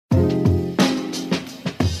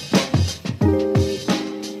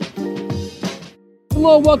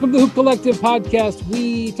Hello, welcome to the Hoop Collective podcast.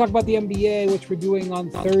 We talk about the NBA, which we're doing on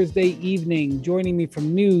Thursday evening. Joining me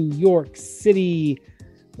from New York City,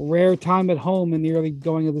 rare time at home in the early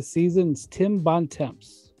going of the season, it's Tim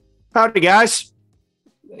Bontemps. Howdy, guys.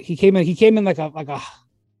 He came in like a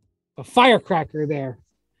firecracker there.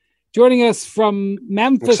 Joining us from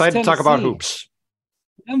Memphis, Excited Tennessee. to talk about hoops.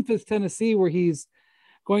 Memphis, Tennessee, where he's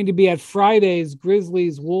going to be at Friday's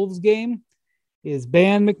Grizzlies-Wolves game, is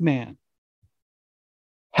Ban McMahon.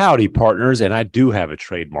 Howdy, partners, and I do have a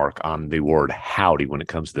trademark on the word howdy when it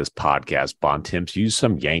comes to this podcast. Bontemps, use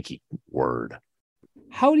some Yankee word.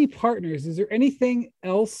 Howdy, partners. Is there anything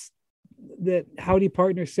else that howdy,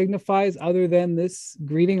 partners signifies other than this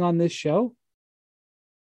greeting on this show?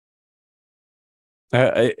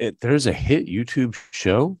 There's a hit YouTube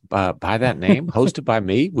show by that name, hosted by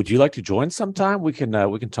me. Would you like to join sometime? We can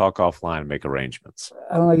talk offline and make arrangements.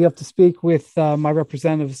 I don't know. You have to speak with my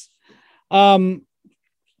representatives.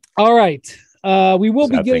 All right. We will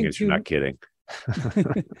be getting to. You're not kidding.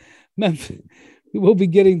 We will be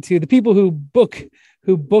getting to the people who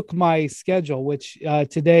book my schedule, which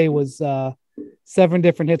today was 7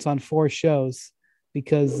 different hits on 4 shows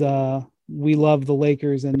because we love the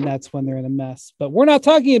Lakers and Nets when they're in a mess. But we're not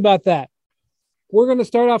talking about that. We're going to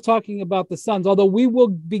start off talking about the Suns, although we will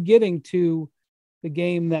be getting to the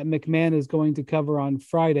game that McMahon is going to cover on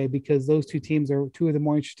Friday because those two teams are 2 of the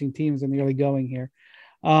more interesting teams in the early going here.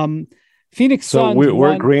 Phoenix Suns. So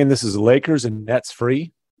we're agreeing this is Lakers and Nets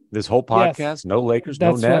free. This whole podcast, yes, no Lakers,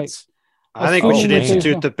 no Nets. Right. I think we should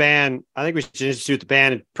institute the ban. I think we should institute the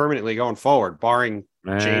ban permanently going forward, barring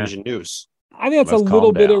change in news. I think that's a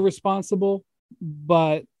little bit irresponsible,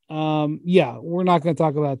 but yeah, we're not going to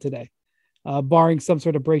talk about it today. Barring some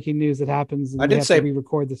sort of breaking news that happens, and I did say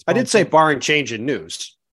re-record this. I did say barring change in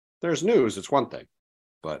news. There's news; it's one thing,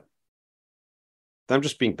 but I'm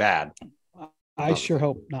just being bad. I sure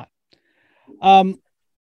hope not.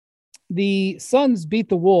 The Suns beat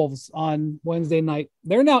the Wolves on Wednesday night.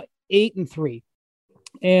 They're now 8-3,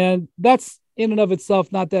 and that's in and of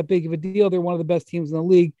itself not that big of a deal. They're one of the best teams in the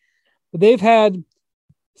league, but they've had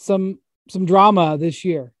some drama this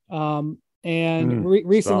year, and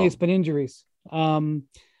recently it's been injuries.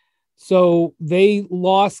 So they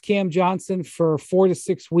lost Cam Johnson for 4 to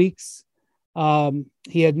 6 weeks.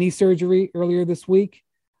 He had knee surgery earlier this week.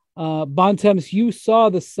 Bontemps, you saw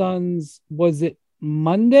the Suns, was it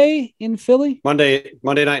Monday in Philly? Monday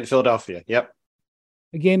night in Philadelphia. Yep.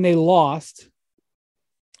 A game they lost.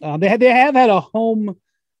 They have had a home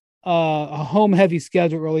heavy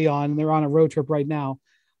schedule early on, and they're on a road trip right now.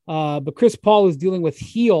 But Chris Paul is dealing with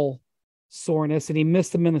heel soreness, and he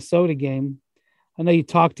missed the Minnesota game. I know you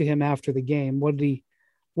talked to him after the game. What did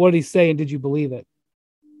he say, and did you believe it?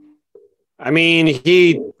 I mean,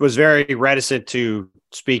 he was very reticent to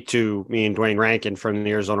speak to me and Dwayne Rankin from the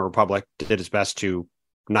Arizona Republic. Did his best to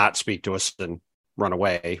not speak to us and run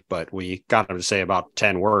away, but we got him to say about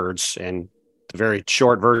 10 words. And the very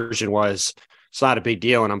short version was, it's not a big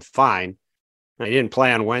deal and I'm fine. And he didn't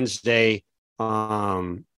play on Wednesday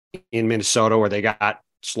in Minnesota where they got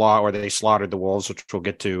slaughtered the Wolves, which we'll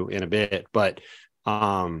get to in a bit. But,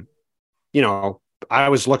 I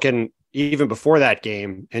was looking even before that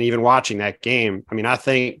game and even watching that game. I mean, I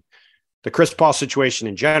think the Chris Paul situation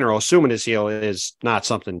in general, assuming his heel is not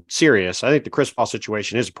something serious, I think the Chris Paul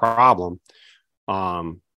situation is a problem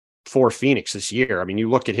for Phoenix this year. I mean,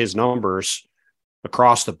 you look at his numbers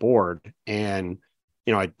across the board and,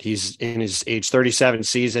 he's in his age 37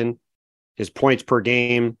 season. His points per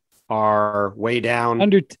game are way down.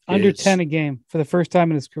 Under 10 a game for the first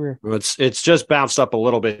time in his career. It's just bounced up a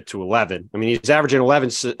little bit to 11. I mean, he's averaging 11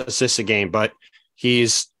 assists a game, but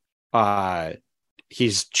he's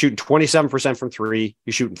shooting 27% from 3.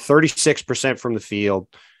 He's shooting 36% from the field.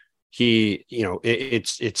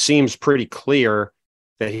 It seems pretty clear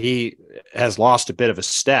that he has lost a bit of a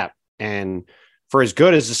step. And for as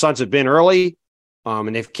good as the Suns have been early,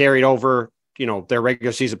 and they've carried over, their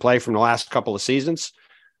regular season play from the last couple of seasons,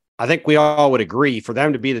 I think we all would agree for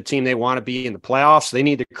them to be the team they want to be in the playoffs, they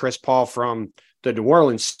need the Chris Paul from the New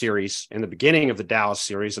Orleans series in the beginning of the Dallas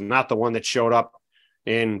series and not the one that showed up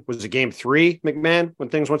was it game 3, McMahon, when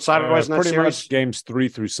things went sideways in that pretty series? Much games 3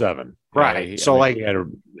 through 7. Right. So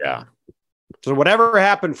whatever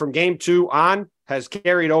happened from game 2 on has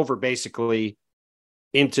carried over basically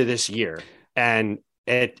into this year. And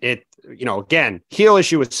it again, heel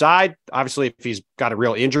issue aside, obviously if he's got a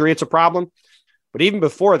real injury, it's a problem. But even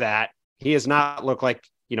before that, he has not looked like,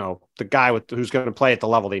 the guy who's going to play at the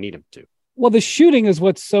level they need him to. Well, the shooting is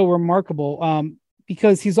what's so remarkable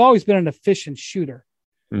because he's always been an efficient shooter.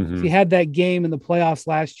 Mm-hmm. He had that game in the playoffs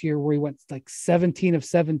last year where he went like 17 of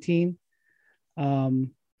 17.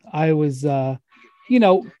 I was,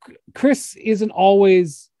 Chris isn't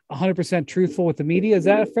always 100% truthful with the media. Is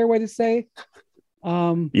that a fair way to say? Yes.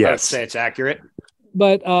 I would say it's accurate.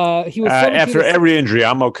 But he was after every injury,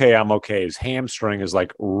 I'm okay. His hamstring is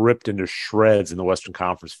like ripped into shreds in the Western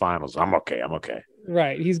Conference Finals. I'm okay.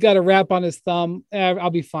 Right. He's got a wrap on his thumb. I'll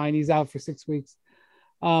be fine. He's out for 6 weeks.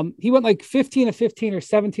 He went like 15 to 15 or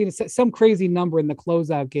 17, some crazy number in the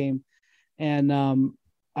closeout game. And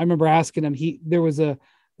I remember asking him, there was a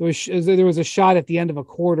shot at the end of a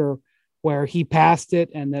quarter where he passed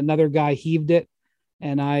it and another guy heaved it.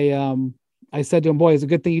 And I said to him, boy, it's a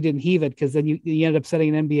good thing you didn't heave it, because then you ended up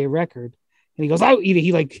setting an NBA record. And he goes,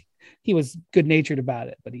 he was good natured about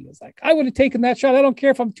it, but he was like, I would have taken that shot. I don't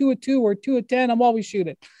care if I'm 2 of 2 or 2 of 10. I'm always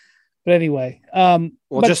shooting. But anyway,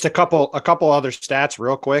 just a couple other stats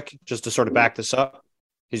real quick, just to sort of back this up.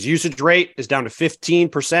 His usage rate is down to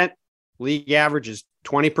 15%. League average is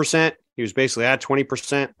 20%. He was basically at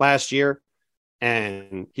 20% last year,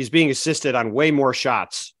 and he's being assisted on way more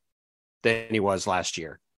shots than he was last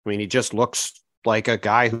year. I mean, he just looks like a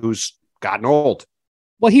guy who's gotten old.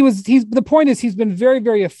 Well, the point is he's been very,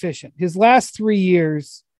 very efficient. His last 3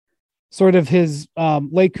 years, sort of his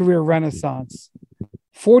late career renaissance,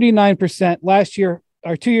 49% last year,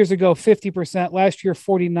 or 2 years ago, 50%, last year,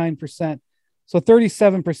 49%. So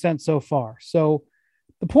 37% so far. So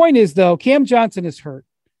the point is, though, Cam Johnson is hurt.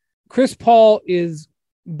 Chris Paul is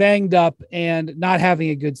banged up and not having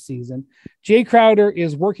a good season. Jay Crowder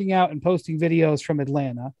is working out and posting videos from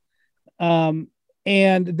Atlanta. And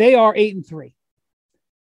they are 8-3.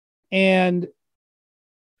 And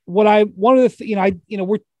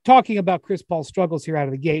we're talking about Chris Paul's struggles here out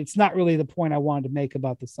of the gate. It's not really the point I wanted to make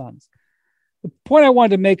about the Suns. The point I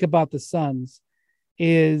wanted to make about the Suns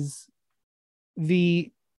is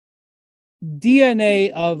the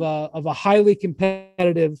DNA of a highly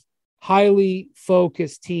competitive, highly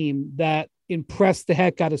focused team that impressed the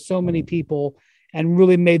heck out of so many people and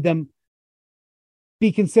really made them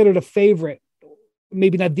be considered a favorite,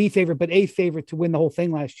 maybe not the favorite, but a favorite to win the whole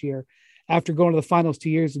thing last year after going to the finals 2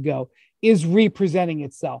 years ago, is representing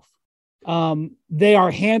itself. They are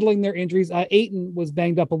handling their injuries. Ayton was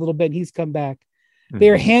banged up a little bit, and he's come back. Mm-hmm. They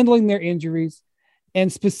are handling their injuries,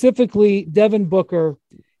 and specifically Devin Booker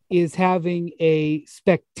is having a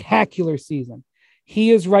spectacular season.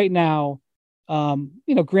 He is right now,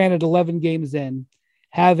 granted 11 games in,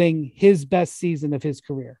 having his best season of his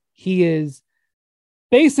career. He is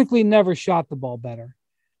basically never shot the ball better.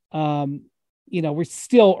 We're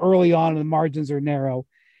still early on and the margins are narrow.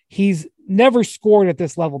 He's never scored at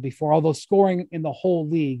this level before, although scoring in the whole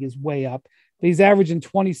league is way up. But he's averaging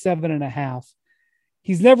 27.5.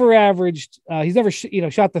 He's never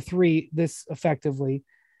shot the three this effectively.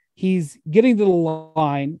 He's getting to the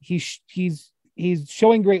line. He's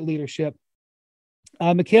showing great leadership.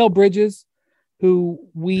 Mikal Bridges, who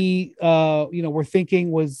we were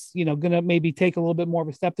thinking was going to maybe take a little bit more of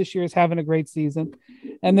a step this year, is having a great season,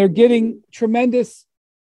 and they're getting tremendous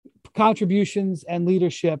contributions and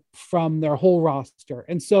leadership from their whole roster.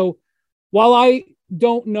 And so, while I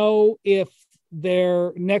don't know if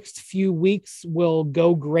their next few weeks will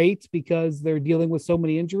go great because they're dealing with so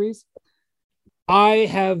many injuries, I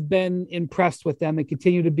have been impressed with them and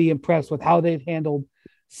continue to be impressed with how they've handled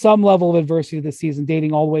some level of adversity this season,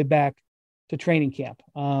 dating all the way back to training camp.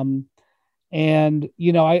 I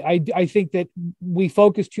think that we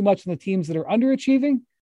focus too much on the teams that are underachieving.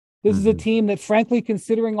 This is a team that, frankly,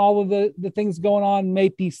 considering all of the things going on, may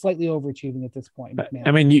be slightly overachieving at this point. McMahon.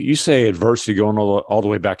 I mean, you say adversity going all the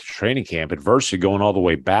way back to training camp, adversity going all the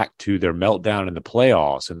way back to their meltdown in the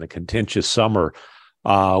playoffs and the contentious summer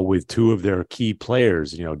with two of their key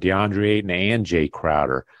players, DeAndre Ayton and Jay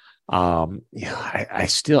Crowder. I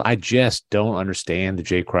just don't understand the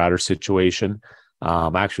Jay Crowder situation.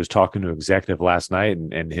 I actually was talking to an executive last night,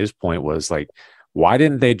 and his point was like, why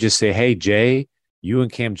didn't they just say, hey, Jay, you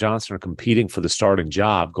and Cam Johnson are competing for the starting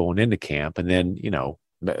job going into camp, and then,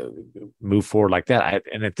 move forward like that.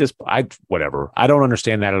 Whatever. I don't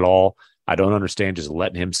understand that at all. I don't understand just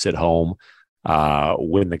letting him sit home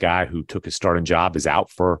when the guy who took his starting job is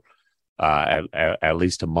out for at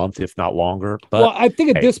least a month, if not longer. But I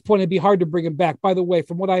think at this point, it'd be hard to bring him back. By the way,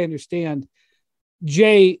 from what I understand,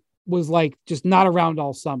 Jay was like just not around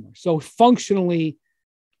all summer. So functionally,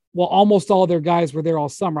 almost all their guys were there all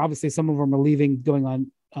summer. Obviously, some of them are leaving, going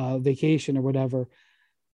on vacation or whatever.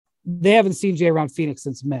 They haven't seen Jay around Phoenix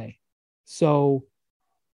since May. So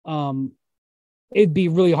it'd be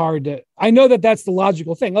really hard to, I know that that's the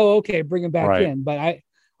logical thing. Oh, okay, bring him back in. But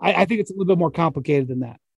I think it's a little bit more complicated than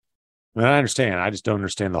that. I understand. I just don't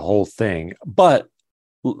understand the whole thing. But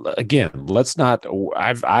Again, let's not.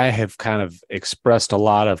 I have kind of expressed a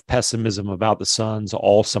lot of pessimism about the Suns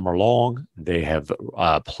all summer long. They have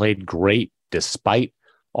played great despite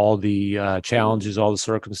all the challenges, all the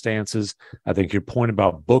circumstances. I think your point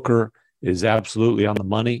about Booker is absolutely on the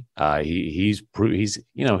money. He's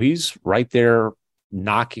right there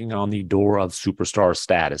knocking on the door of superstar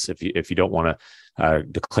status. If you don't want to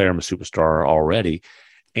declare him a superstar already,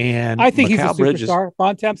 and I think Mikal he's a superstar.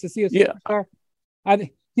 Bontemps, is he a superstar? Yeah. I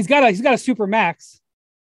think he's got a super max.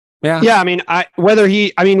 Yeah. I mean,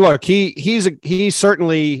 look, he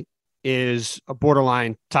certainly is a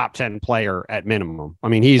borderline top 10 player at minimum. I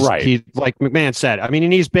mean, he's like McMahon said. I mean,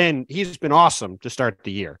 and he's been awesome to start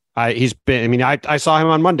the year. I saw him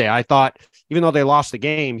on Monday. I thought, even though they lost the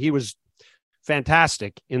game, he was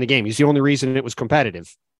fantastic in the game. He's the only reason it was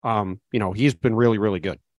competitive. He's been really, really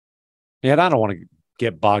good. Yeah, and I don't want to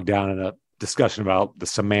get bogged down in a discussion about the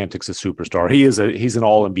semantics of superstar. He's an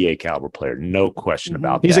all NBA caliber player, no question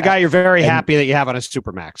about that. He's a guy you're very happy that you have on a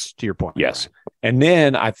supermax, to your point. Yes. And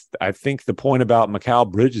then I think the point about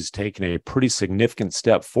Mikal Bridges taking a pretty significant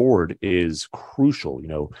step forward is crucial.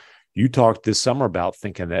 You talked this summer about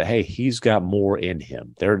thinking that, hey, he's got more in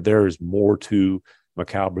him. There's more to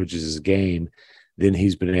Mikal Bridges' game than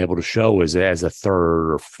he's been able to show as a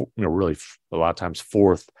third or really a lot of times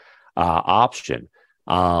fourth option.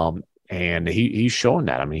 And he's showing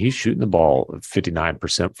that. I mean, he's shooting the ball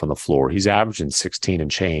 59% from the floor. He's averaging 16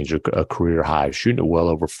 and change, a career high, shooting it well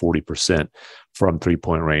over 40% from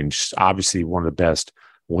three-point range. Obviously, one of the best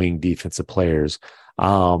wing defensive players.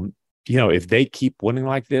 If they keep winning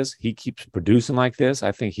like this, he keeps producing like this,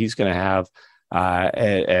 I think he's going to have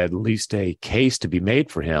at least a case to be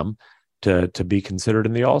made for him to be considered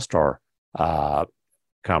in the All-Star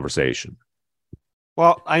conversation.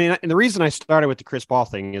 Well, I mean, and the reason I started with the Chris Paul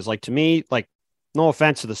thing is, like, to me, like, no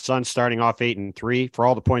offense to the Suns starting off 8-3 for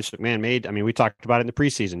all the points McMahon made. I mean, we talked about it in the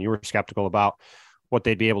preseason. You were skeptical about what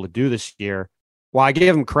they'd be able to do this year. While I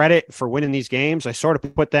give them credit for winning these games, I sort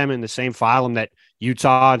of put them in the same phylum that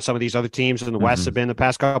Utah and some of these other teams in the West have been the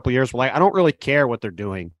past couple of years. Well, I don't really care what they're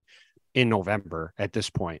doing in November at this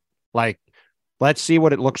point. Like, let's see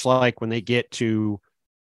what it looks like when they get to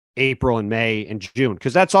April and May and June,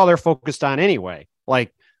 because that's all they're focused on anyway.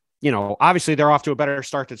 Like, obviously they're off to a better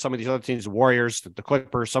start than some of these other teams, the Warriors, the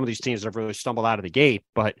Clippers, some of these teams that have really stumbled out of the gate.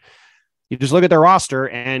 But you just look at their roster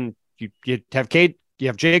and you have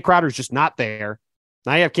Jay Crowder who's just not there.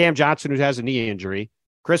 Now you have Cam Johnson who has a knee injury.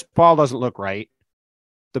 Chris Paul doesn't look right.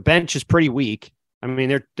 The bench is pretty weak. I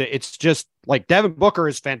mean, it's just like Devin Booker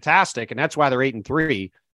is fantastic, and that's why they're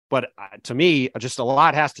 8-3. But to me, just a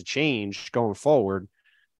lot has to change going forward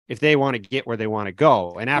if they want to get where they want to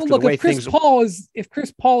go. And after the way if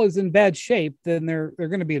Chris Paul is in bad shape, then they're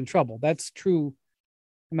going to be in trouble. That's true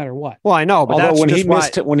no matter what. Well, I know, but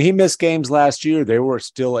when he missed games last year, they were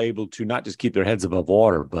still able to not just keep their heads above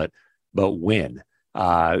water, but win.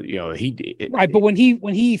 But when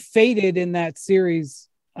he faded in that series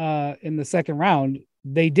in the second round,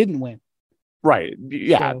 they didn't win. Right.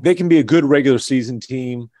 Yeah, so they can be a good regular season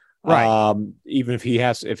team. Right. Even if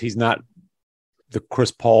he's not the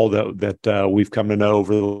Chris Paul that we've come to know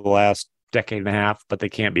over the last decade and a half, but they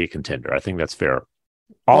can't be a contender. I think that's fair.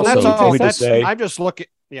 Also, I'm just looking.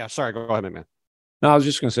 Yeah, sorry. Go ahead, man. No, I was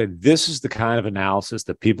just going to say, this is the kind of analysis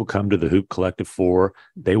that people come to the Hoop Collective for.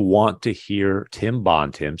 They want to hear Tim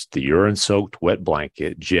Bontemps, the urine-soaked wet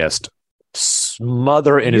blanket, just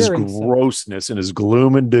smother in his grossness and his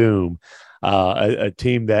gloom and doom. A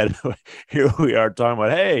team that here we are talking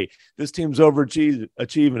about, hey, this team's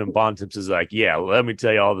overachieving, and Bontemps is like, yeah, let me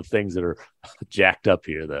tell you all the things that are jacked up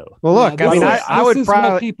here, though. Well, look, I would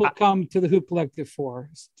probably what people come to the Hoop Collective for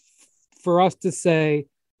us to say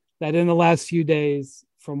that in the last few days,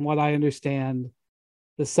 from what I understand,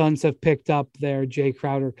 the Suns have picked up their Jay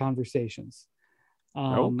Crowder conversations,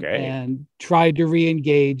 and tried to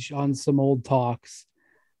re-engage on some old talks.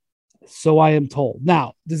 So I am told.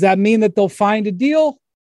 Now, does that mean that they'll find a deal?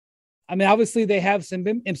 I mean, obviously they have some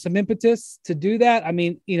impetus to do that. I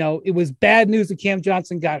mean, it was bad news that Cam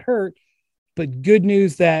Johnson got hurt, but good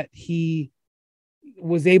news that he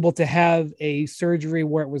was able to have a surgery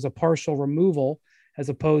where it was a partial removal as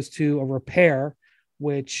opposed to a repair,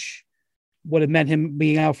 which would have meant him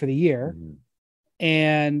being out for the year. Mm-hmm.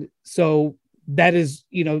 And so that is,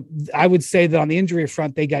 I would say that on the injury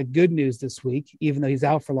front, they got good news this week, even though he's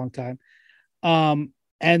out for a long time.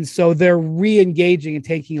 And so they're re-engaging and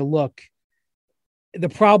taking a look. The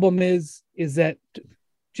problem is that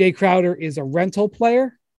Jay Crowder is a rental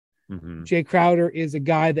player. Mm-hmm. Jay Crowder is a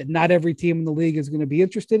guy that not every team in the league is going to be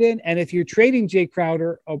interested in. And if you're trading Jay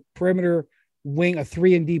Crowder, a perimeter wing, a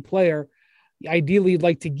 3-and-D player, Ideally, you'd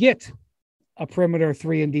like to get a perimeter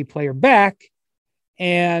 3-and-D player back.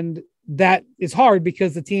 And that is hard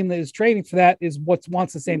because the team that is trading for that is what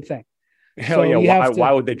wants the same thing. Hell So yeah.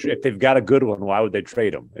 Why would they, if they've got a good one, why would they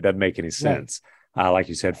trade him? It doesn't make any sense. Right. Like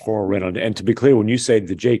you said, for a rental. And to be clear, when you say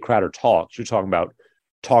the Jay Crowder talks, you're talking about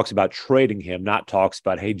talks about trading him, not talks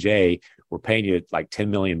about, hey, Jay, we're paying you like $10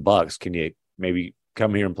 million. Can you maybe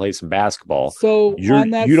come here and play some basketball? So you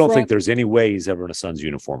don't think there's any way he's ever in a Suns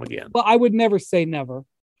uniform again? Well, I would never say never.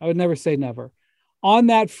 On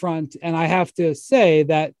that front, and I have to say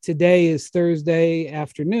that today is Thursday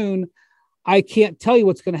afternoon. I can't tell you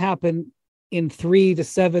what's going to happen in 3 to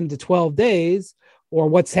 7 to 12 days or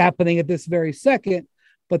what's happening at this very second.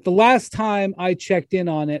 But the last time I checked in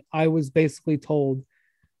on it, I was basically told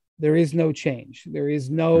there is no change. There is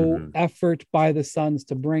no effort by the Suns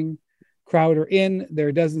to bring Crowder in.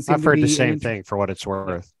 There doesn't seem I've heard the same thing for what it's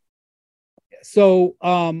worth. So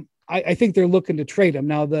I think they're looking to trade him.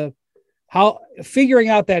 Now, figuring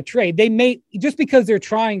out that trade, they may, just because they're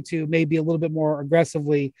trying to maybe a little bit more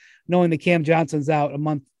aggressively, knowing that Cam Johnson's out a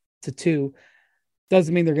month to 2,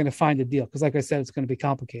 doesn't mean they're going to find a deal. Because like I said, it's going to be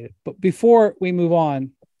complicated. But before we move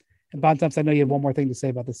on, and Bontemps, I know you have one more thing to say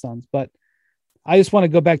about the Suns, but I just want to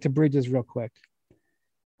go back to Bridges real quick.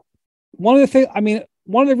 One of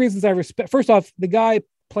the reasons I respect, first off, the guy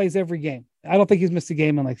plays every game. I don't think he's missed a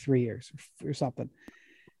game in like 3 years or something.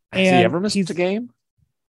 Has he ever missed a game?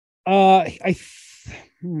 I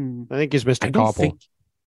think he's missed a couple.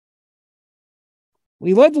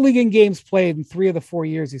 We led the league in games played in 3 of the 4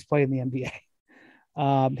 years he's played in the NBA.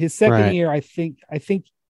 His second year, I think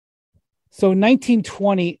so.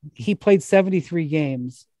 1920, he played 73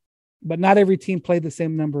 games, but not every team played the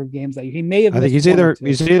same number of games that year. He may have. I think he's either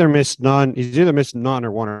missed none. He's either missed none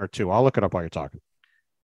or 1 or 2. I'll look it up while you're talking.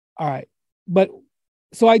 All right, but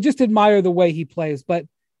so I just admire the way he plays, but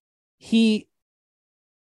he's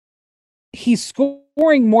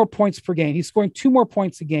scoring more points per game. He's scoring 2 more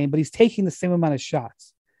points a game, but he's taking the same amount of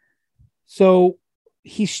shots. So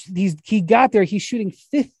he got there. He's shooting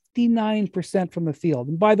 59% from the field.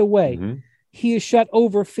 And by the way, he has shot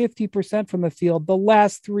over 50% from the field the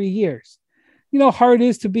last 3 years. You know how hard it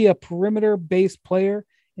is to be a perimeter-based player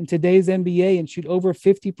in today's NBA and shoot over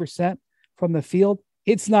 50% from the field?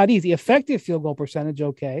 It's not easy. Effective field goal percentage,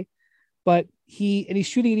 okay. But he's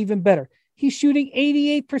shooting it even better. He's shooting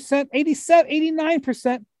 88%, 87,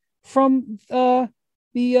 89% from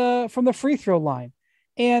the free throw line.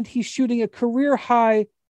 And he's shooting a career high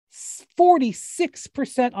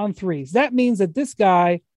 46% on threes. That means that this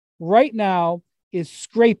guy right now is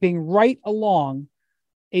scraping right along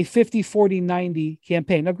a 50, 40, 90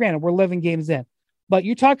 campaign. Now, granted, we're 11 games in, but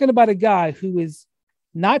you're talking about a guy who is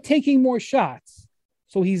not taking more shots.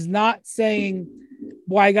 So he's not saying,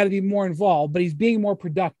 well, I got to be more involved, but he's being more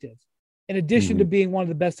productive in addition to being one of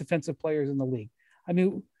the best defensive players in the league. I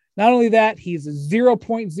mean, not only that, he's a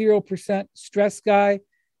 0.0% stress guy.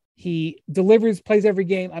 He delivers, plays every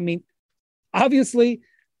game. I mean, obviously,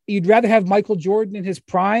 you'd rather have Michael Jordan in his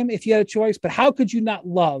prime if you had a choice, but how could you not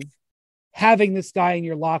love having this guy in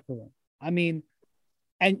your locker room? I mean,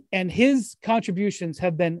 and his contributions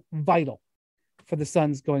have been vital for the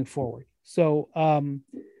Suns going forward. So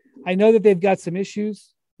I know that they've got some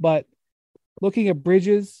issues, but looking at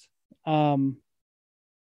Bridges, I'm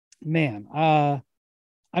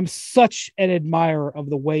such an admirer of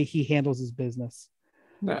the way he handles his business.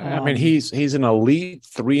 I mean, he's an elite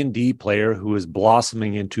 3-and-D player who is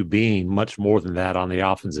blossoming into being much more than that on the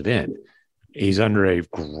offensive end. He's under a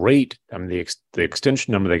great, the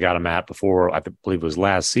extension number they got him at before, I believe it was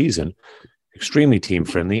last season, extremely team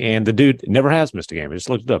friendly. And the dude never has missed a game. I just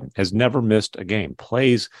looked it up. Has never missed a game.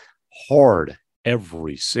 Plays hard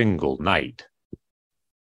every single night.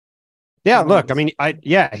 Yeah, look, I mean,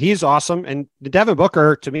 he's awesome. And Devin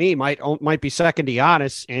Booker, to me, might be second to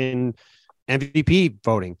Giannis in MVP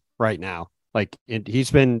voting right now. Like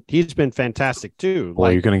he's been fantastic too.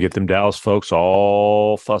 Well, you're going to get them Dallas folks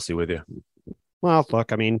all fussy with you. Well,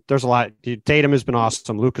 look, I mean, there's a lot. Tatum has been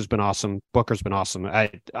awesome. Luka's been awesome. Booker's been awesome.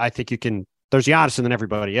 I think you can. There's Giannis and then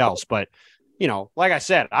everybody else, but you know, like I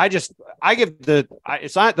said,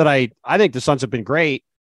 it's not that I think the Suns have been great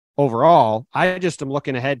overall. I just am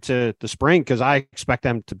looking ahead to the spring because I expect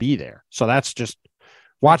them to be there. So that's just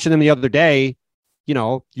watching them the other day. You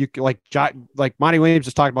know, you like Monty Williams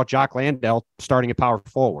is talking about Jock Landale starting at power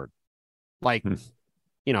forward. Like,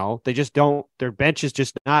 you know, they just don't. Their bench is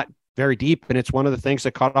just not very deep, and it's one of the things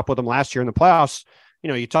that caught up with them last year in the playoffs. You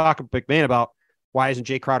know, you talk a big man about why isn't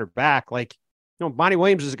Jay Crowder back? Like, you know, Monty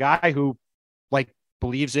Williams is a guy who like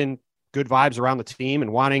believes in good vibes around the team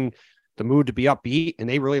and wanting the mood to be upbeat, and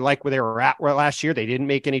they really like where they were at last year. They didn't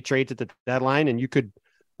make any trades at the deadline, and you could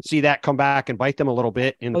see that come back and bite them a little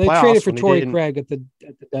bit in the playoffs. They traded for Torrey Craig at the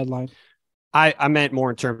deadline. I meant more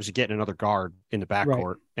in terms of getting another guard in the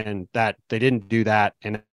backcourt, and that they didn't do that,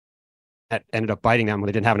 and that ended up biting them when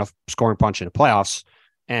they didn't have enough scoring punch in the playoffs.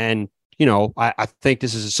 And I think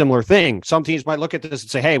this is a similar thing. Some teams might look at this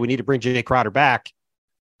and say, "Hey, we need to bring Jay Crowder back."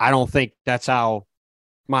 I don't think that's how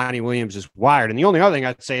Monty Williams is wired. And the only other thing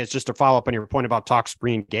I'd say is just to follow up on your point about talks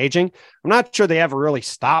re-engaging. I'm not sure they ever really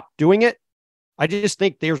stopped doing it. I just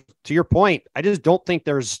think to your point, I just don't think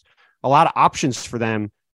there's a lot of options for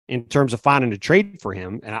them in terms of finding a trade for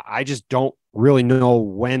him. And I just don't really know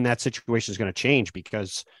when that situation is going to change,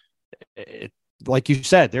 because like you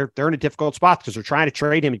said, they're in a difficult spot because they're trying to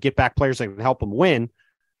trade him and get back players that can help him win.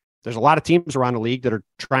 There's a lot of teams around the league that are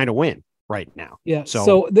trying to win right now. Yeah.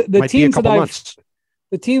 So the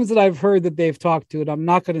teams that I've heard that they've talked to, and I'm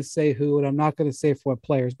not going to say who, and I'm not going to say for what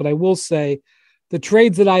players, but I will say the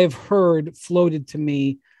trades that I have heard floated to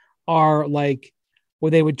me are like where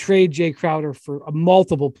they would trade Jay Crowder for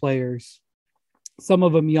multiple players, some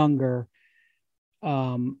of them younger.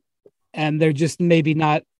 And they're just maybe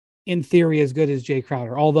not in theory as good as Jay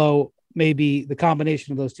Crowder, although maybe the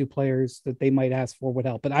combination of those two players that they might ask for would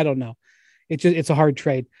help, but I don't know. It's a hard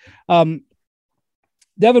trade.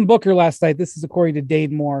 Devin Booker last night, this is according to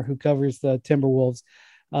Dane Moore, who covers the Timberwolves,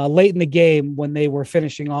 late in the game when they were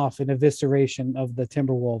finishing off an evisceration of the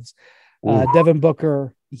Timberwolves. Devin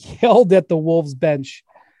Booker yelled at the Wolves bench,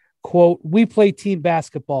 quote, "We play team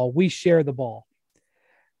basketball. We share the ball."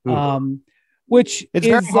 Which it's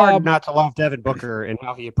very hard not to love Devin Booker and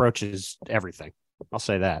how he approaches everything. I'll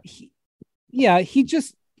say that. He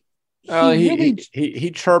just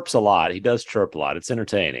he chirps a lot. He does chirp a lot. It's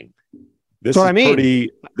entertaining. This is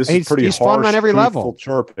pretty he's harsh, fun on every level.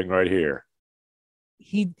 Chirping right here.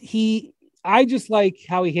 I just like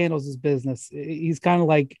how he handles his business. He's kind of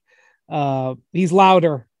like he's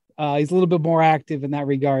louder. He's a little bit more active in that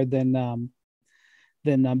regard than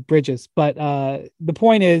Bridges. But the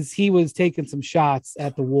point is, he was taking some shots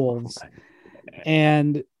at the Wolves,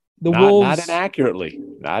 and Wolves not inaccurately.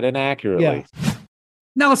 Yeah.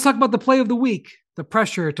 Now let's talk about the play of the week. The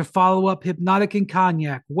pressure to follow up Hypnotic and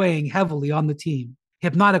Cognac weighing heavily on the team.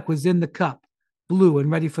 Hypnotic was in the cup, blue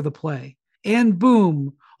and ready for the play. And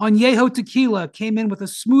boom, Añejo Tequila came in with a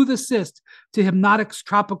smooth assist to Hypnotic's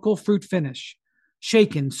tropical fruit finish.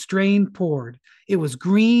 Shaken, strained, poured. It was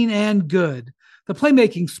green and good. The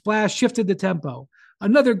playmaking splash shifted the tempo.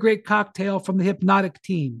 Another great cocktail from the Hypnotic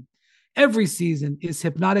team. Every season is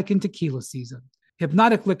Hypnotic and Tequila season.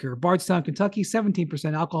 Hypnotic Liquor, Bardstown, Kentucky,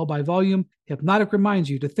 17% alcohol by volume. Hypnotic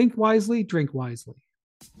reminds you to think wisely, drink wisely.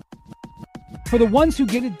 For the ones who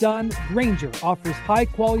get it done, Grainger offers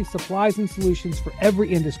high-quality supplies and solutions for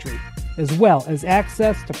every industry, as well as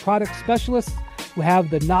access to product specialists who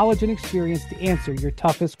have the knowledge and experience to answer your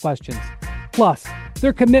toughest questions. Plus,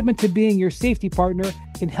 their commitment to being your safety partner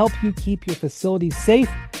can help you keep your facilities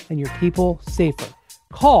safe and your people safer.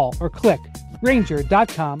 Call or click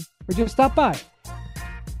Grainger.com or just stop by.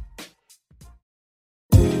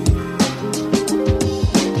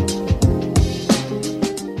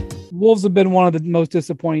 Wolves have been one of the most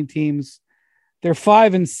disappointing teams. They're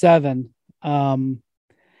 5-7, and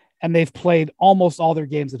they've played almost all their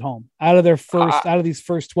games at home. Out of these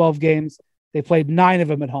first 12 games, they played 9 of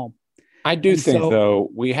them at home. I do think, though,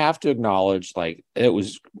 we have to acknowledge it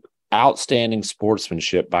was outstanding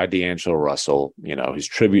sportsmanship by D'Angelo Russell. His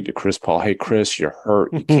tribute to Chris Paul. Hey, Chris, you're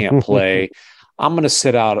hurt. You can't play. I'm going to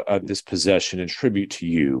sit out this possession in tribute to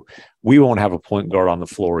you. We won't have a point guard on the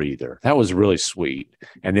floor either. That was really sweet.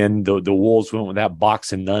 And then the Wolves went with that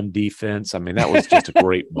box and none defense. I mean, that was just a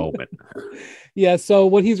great moment. Yeah. So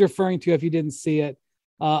what he's referring to, if you didn't see it,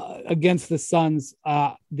 against the Suns,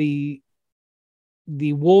 the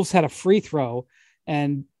Wolves had a free throw,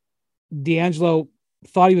 and D'Angelo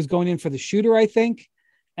thought he was going in for the shooter, I think,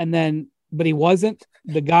 but he wasn't.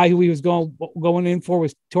 The guy who he was going in for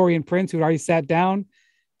was Taurean Prince, who had already sat down,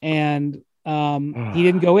 and he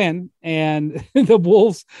didn't go in. And the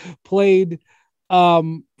Wolves played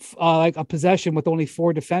like a possession with only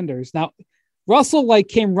 4 defenders. Now, Russell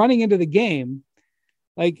came running into the game.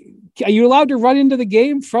 Are you allowed to run into the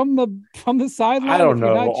game from the sideline? I don't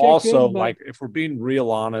know. Also, if we're being real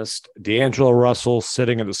honest, D'Angelo Russell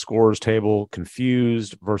sitting at the scorer's table,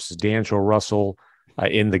 confused, versus D'Angelo Russell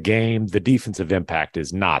in the game, the defensive impact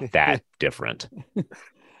is not that different.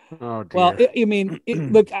 Oh, dear. Well,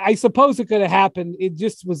 look, I suppose it could have happened. It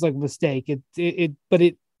just was like a mistake. But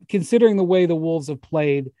considering the way the Wolves have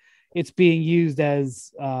played, it's being used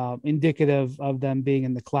as indicative of them being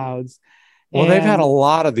in the clouds. Well, they've had a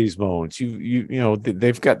lot of these moments.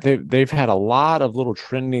 They've had a lot of little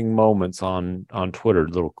trending moments on Twitter,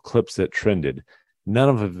 little clips that trended. None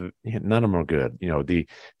of them are good.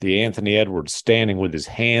 The Anthony Edwards standing with his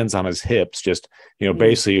hands on his hips, just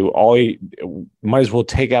basically all he might as well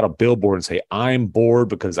take out a billboard and say, "I'm bored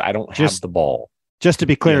because I don't have the ball." Just to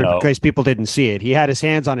be clear, in case people didn't see it, he had his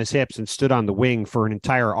hands on his hips and stood on the wing for an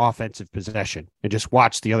entire offensive possession and just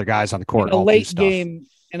watched the other guys on the court.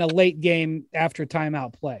 In a late game after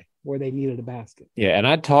timeout play where they needed a basket. Yeah, and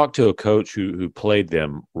I talked to a coach who played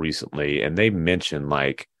them recently, and they mentioned,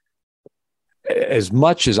 like, as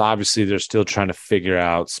much as obviously they're still trying to figure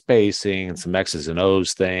out spacing and some X's and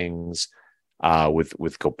O's things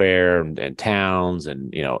with Gobert and Towns,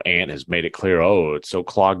 and Ant has made it clear, it's so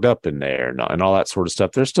clogged up in there and all that sort of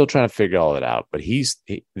stuff. They're still trying to figure all that out. But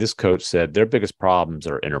this coach said their biggest problems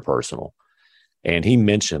are interpersonal, and he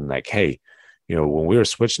mentioned, like, hey, when we were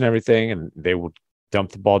switching everything and they would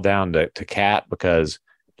dump the ball down to Cat because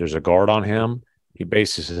there's a guard on him, he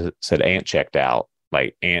basically said Ant checked out.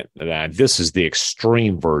 Like, Ant, this is the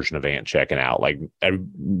extreme version of Ant checking out, like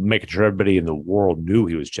making sure everybody in the world knew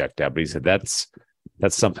he was checked out. But he said that's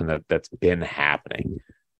something that's been happening.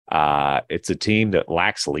 It's a team that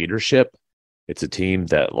lacks leadership. It's a team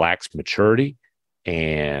that lacks maturity,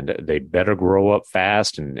 and they better grow up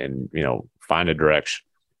fast and find a direction.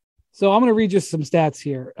 So I'm going to read just some stats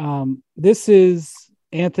here. This is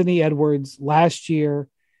Anthony Edwards last year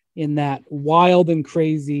in that wild and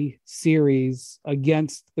crazy series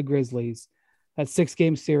against the Grizzlies. That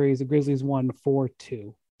 6-game series, the Grizzlies won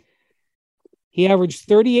 4-2. He averaged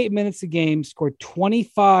 38 minutes a game, scored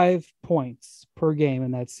 25 points per game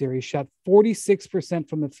in that series, shot 46%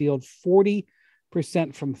 from the field, 40%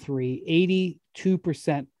 from three,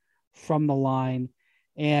 82% from the line.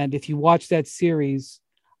 And if you watch that series,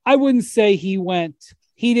 I wouldn't say he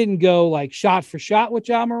didn't go like shot for shot with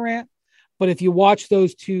Ja Morant, but if you watch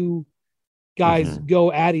those two guys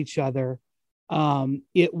go at each other,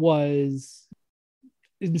 it was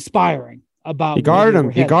inspiring. He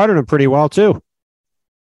guarded him pretty well too.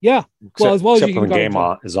 Yeah, as well as you can. When the game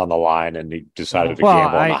is on the line, and he decided to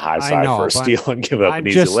gamble on the high side for a steal and give up an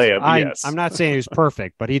easy layup. Yes, I'm not saying he was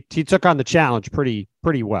perfect, but he took on the challenge pretty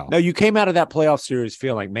well. No, you came out of that playoff series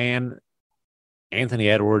feeling like, man, Anthony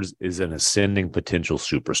Edwards is an ascending potential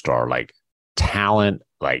superstar, like talent.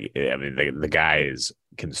 Like, I mean, the guy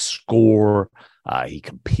can score. He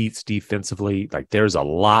competes defensively. Like, there's a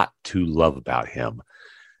lot to love about him.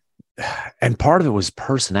 And part of it was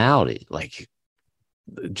personality, like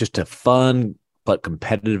just a fun but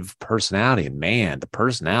competitive personality. And man, the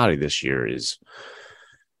personality this year it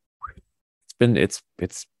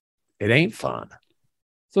ain't fun.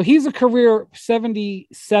 So he's a career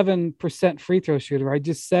 77% free throw shooter. I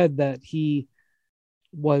just said that he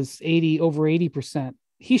was over 80%.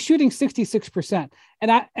 He's shooting 66%.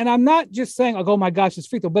 And I'm not just saying, like, oh my gosh, it's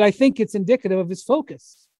free throw, but I think it's indicative of his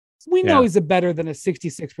focus. We know he's better than a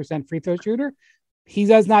 66% free throw shooter. He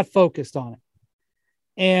does not focused on it.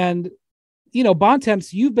 And,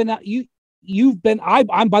 Bontemps, I'm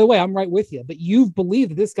by the way, I'm right with you, but you've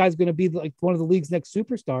believed that this guy's going to be like one of the league's next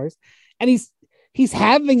superstars. And he's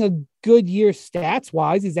having a good year stats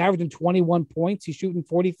wise. He's averaging 21 points. He's shooting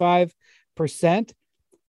 45%,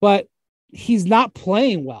 but he's not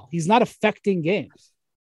playing well. He's not affecting games.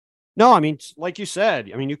 No, I mean, like you said,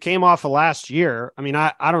 you came off of last year. I mean,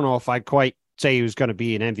 I don't know if I'd quite say he was going to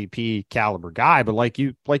be an MVP caliber guy, but like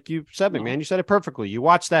you said, McMahon, you said it perfectly. You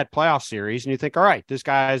watch that playoff series and you think, all right, this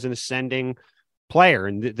guy is an ascending player.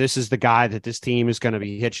 And this is the guy that this team is going to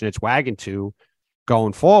be hitching its wagon to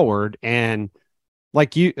going forward. And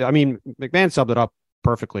McMahon summed it up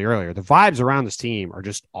perfectly earlier. The vibes around this team are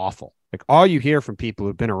just awful. Like, all you hear from people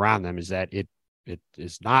who've been around them is that it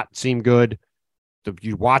does not seem good.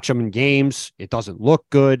 You watch them in games, it doesn't look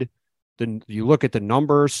good. Then you look at the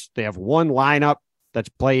numbers. They have one lineup that's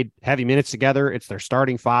played heavy minutes together. It's their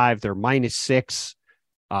starting five. They're -6.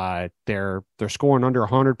 They're scoring under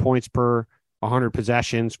 100 points per 100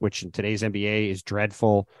 possessions, which in today's NBA is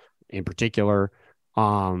dreadful. In particular,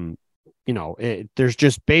 there's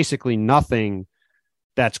just basically nothing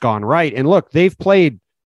that's gone right. And look, they've played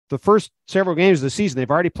the first several games of the season.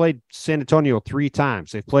 They've already played San Antonio 3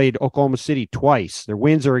 times. They've played Oklahoma City twice. Their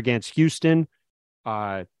wins are against Houston,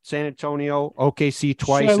 San Antonio, OKC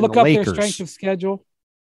twice. Should I look and the up Lakers. Their strength of schedule?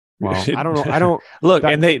 Well, I don't know. I don't look,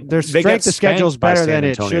 that, and their strength of schedule is better than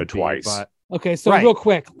it should twice. Be. But okay, so real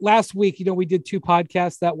quick, last week, we did 2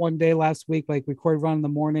 podcasts that one day last week, like recorded one in the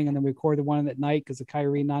morning and then recorded one at night because of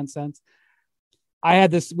Kyrie nonsense. We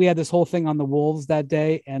had this whole thing on the Wolves that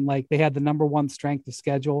day, and like they had the number 1 strength of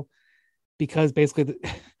schedule. because basically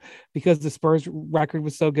because the Spurs record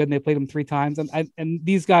was so good and they played them 3 times. And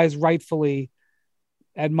these guys rightfully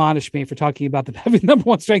admonished me for talking about them having number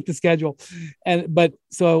 1 strength of schedule. But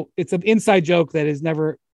so it's an inside joke that has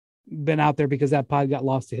never been out there because that pod got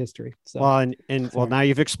lost to history. So well, now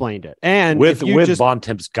you've explained it. And with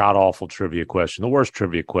Bontemps god awful trivia question, the worst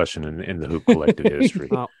trivia question in the Hoop Collective history.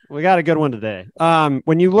 Well, we got a good one today.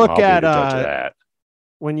 When you look at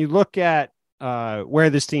where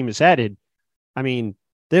this team is headed, I mean,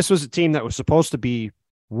 this was a team that was supposed to be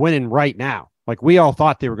winning right now. Like we all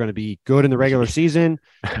thought they were going to be good in the regular season.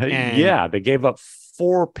 And they gave up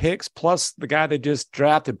 4 picks plus the guy they just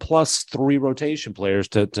drafted plus 3 rotation players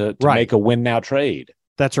to make a win now trade.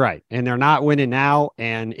 That's right. And they're not winning now,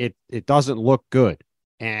 and it doesn't look good.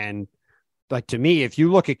 And like to me, if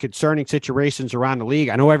you look at concerning situations around the league,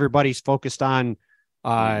 I know everybody's focused on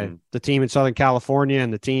the team in Southern California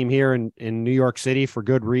and the team here in New York City for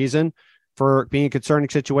good reason for being concerning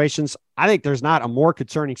situations. I think there's not a more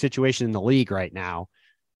concerning situation in the league right now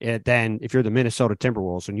than if you're the Minnesota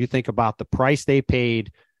Timberwolves. When you think about the price they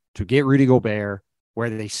paid to get Rudy Gobert, where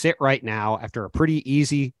they sit right now after a pretty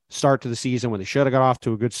easy start to the season when they should have got off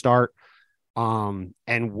to a good start. And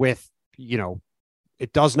with,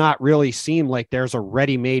 it does not really seem like there's a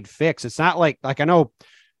ready-made fix. It's not like I know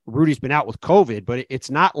Rudy's been out with COVID, but it's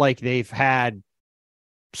not like they've had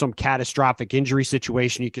some catastrophic injury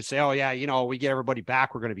situation. You could say, oh yeah, we get everybody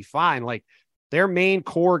back, we're going to be fine. Like their main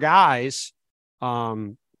core guys,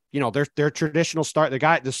 their traditional start,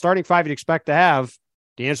 the starting 5 you'd expect to have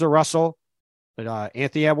D'Angelo Russell,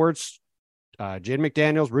 Anthony Edwards, Jaden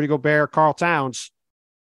McDaniels, Rudy Gobert, Karl Towns,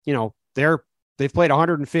 they've played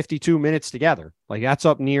 152 minutes together. Like that's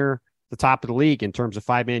up near the top of the league in terms of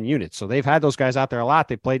 5-man units. So they've had those guys out there a lot.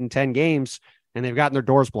 They played in 10 games and they've gotten their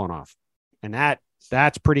doors blown off. And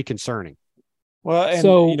that's pretty concerning. Well,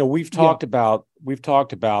 and we've talked about,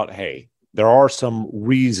 hey, there are some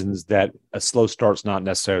reasons that a slow start's not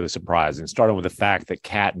necessarily surprising, starting with the fact that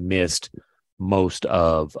Cat missed most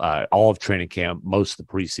of all of training camp, most of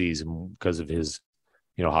the preseason because of his,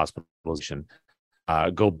 hospitalization.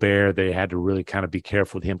 Gobert, they had to really kind of be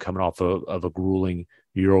careful with him coming off of a grueling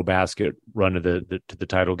Eurobasket run to the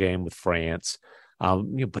title game with France.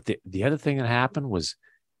 But the other thing that happened was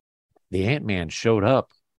the Ant-Man showed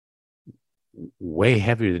up way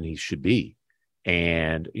heavier than he should be.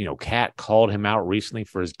 And, Cat called him out recently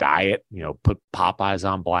for his diet, put Popeyes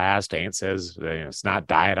on blast. Ant says, it's not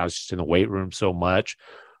diet. I was just in the weight room so much.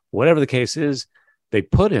 Whatever the case is, they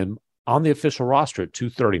put him on the official roster at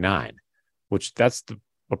 239, which that's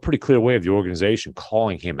a pretty clear way of the organization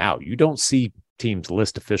calling him out. You don't see teams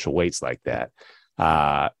list official weights like that.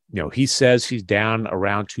 He says he's down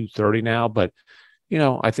around 230 now, but,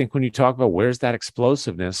 I think when you talk about where's that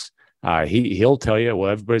explosiveness, he'll tell you, well,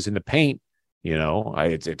 everybody's in the paint.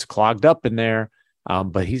 It's clogged up in there,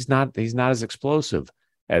 but he's not as explosive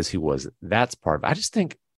as he was. That's part of it. I just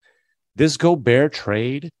think this Gobert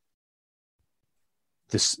trade,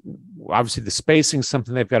 this obviously the spacing is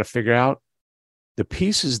something they've got to figure out. The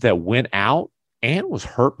pieces that went out, Ant was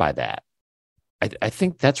hurt by that. I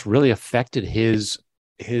think that's really affected his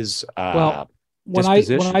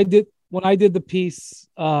when I did the piece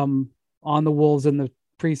on the Wolves in the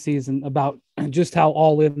preseason about just how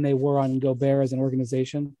all in they were on Gobert as an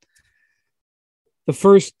organization. The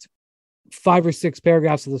first 5 or 6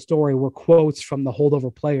 paragraphs of the story were quotes from the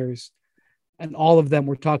holdover players, and all of them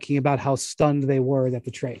were talking about how stunned they were at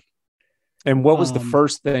the trade. And what was the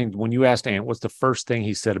first thing when you asked Ant? What's the first thing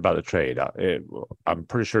he said about the trade? I'm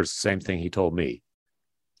pretty sure it's the same thing he told me.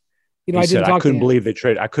 I couldn't believe they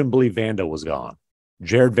traded. I couldn't believe Vando was gone.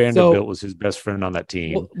 Jared Vanderbilt was his best friend on that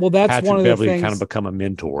team. Well, that's Patrick one of Beverley the things. Kind of become a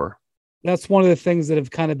mentor. That's one of the things that have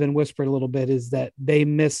kind of been whispered a little bit is that they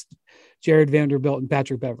missed Jared Vanderbilt and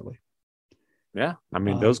Patrick Beverley. Yeah, I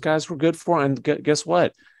mean those guys were good for, and guess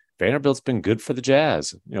what? Vanderbilt's been good for the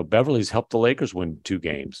Jazz. Beverly's helped the Lakers win 2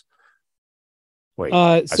 games. Wait,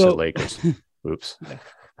 I said Lakers. Oops.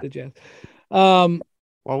 The Jazz. Well,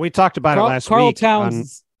 we talked about it last Karl week.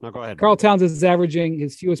 Towns. Go ahead. Karl Towns is averaging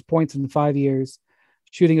his fewest points in 5 years,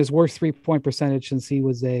 shooting his worst 3-point percentage since he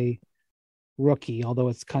was a rookie, although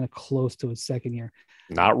it's kind of close to his second year.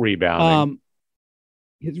 Not rebounding.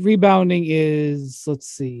 His rebounding is, let's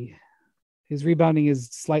see. His rebounding is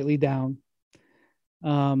slightly down.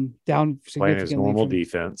 Down significantly. Playing his normal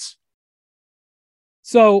defense.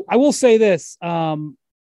 So I will say this,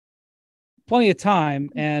 plenty of time,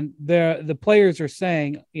 and the players are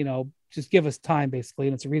saying, just give us time, basically,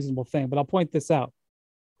 and it's a reasonable thing. But I'll point this out.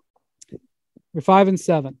 We're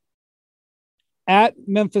 5-7. At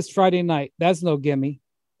Memphis Friday night, that's no gimme.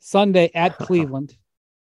 Sunday at Cleveland.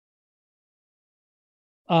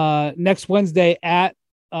 next Wednesday at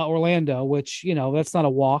Orlando, which, that's not a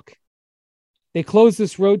walk. They close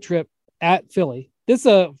this road trip at Philly. This is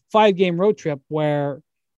a 5-game road trip where,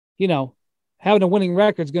 having a winning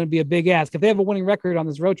record is going to be a big ask. If they have a winning record on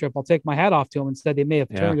this road trip, I'll take my hat off to them. Instead, they may have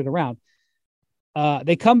turned it around.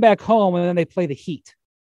 They come back home and then they play the Heat.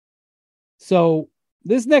 So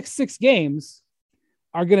this next 6 games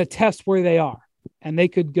are going to test where they are, and they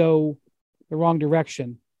could go the wrong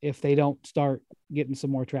direction if they don't start getting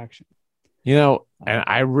some more traction. And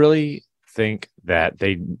I really think that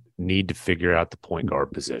they need to figure out the point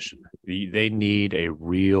guard position. They need a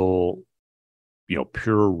real,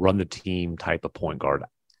 pure run the team type of point guard.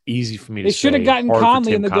 Easy for me to say. They should have gotten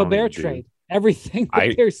Conley in the Gobert trade. Everything.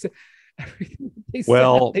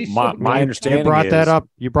 Well, my understanding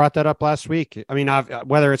you brought that up last week. I mean,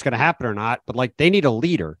 whether it's going to happen or not, but they need a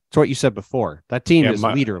leader. It's what you said before. That team is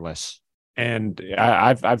leaderless. And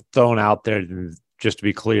I've thrown out there, just to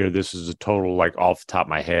be clear, this is a total off the top of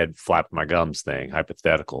my head, flapping my gums thing,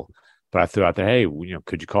 hypothetical. But I threw out there, hey,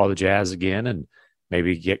 could you call the Jazz again and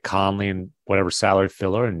maybe get Conley and whatever salary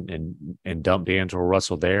filler and dump D'Angelo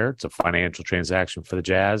Russell there? It's a financial transaction for the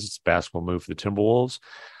Jazz. It's a basketball move for the Timberwolves.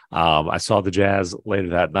 I saw the Jazz later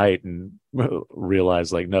that night and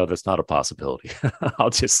realized, no, that's not a possibility. I'll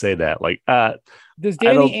just say that. Does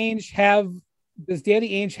Danny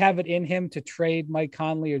Ainge have it in him to trade Mike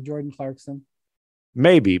Conley or Jordan Clarkson?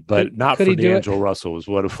 Maybe, but not for D'Angelo Russell was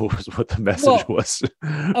what the message was.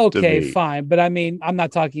 Okay, fine. But I mean, I'm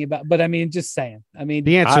not talking about, but I mean, just saying. I mean,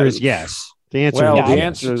 the answer is yes. The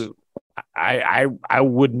answer is I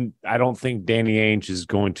don't think Danny Ainge is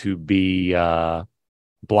going to be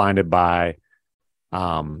blinded by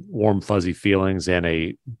warm, fuzzy feelings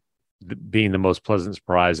and being the most pleasant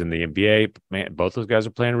surprise in the NBA. Man, both those guys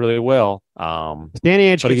are playing really well. If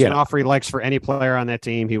Danny Ainge gets an offer he likes for any player on that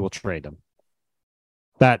team, he will trade them.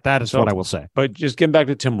 That is what I will say. But just getting back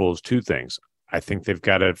to Timberwolves, 2 things. I think they've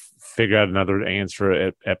got to figure out another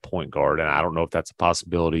answer at point guard, and I don't know if that's a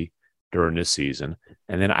possibility during this season.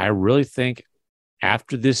 And then I really think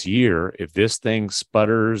after this year, if this thing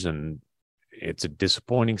sputters and it's a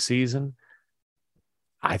disappointing season,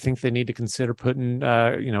 I think they need to consider putting,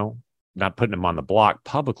 not putting them on the block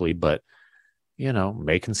publicly, but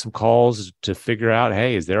making some calls to figure out,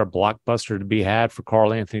 hey, is there a blockbuster to be had for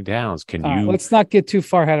Karl Anthony Towns? Let's not get too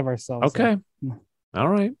far ahead of ourselves. Okay. All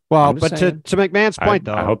right. Well, but to McMahon's point,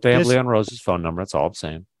 though, I hope they have Leon Rose's phone number. That's all I'm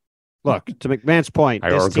saying. Look, to McMahon's point,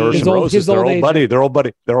 or Gerson Roses, their old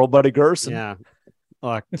buddy Gerson. Yeah.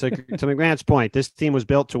 Look, to McMahon's point, this team was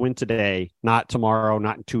built to win today, not tomorrow,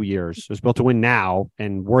 not in 2 years. It was built to win now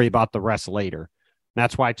and worry about the rest later. And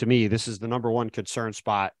that's why, to me, this is the number one concern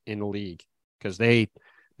spot in the league. Because they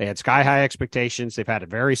had sky high expectations. They've had a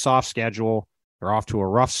very soft schedule. They're off to a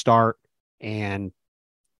rough start, and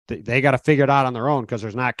they got to figure it out on their own because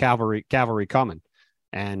there's not cavalry coming.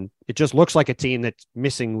 And it just looks like a team that's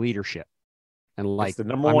missing leadership. And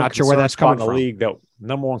I'm not sure where that's coming from.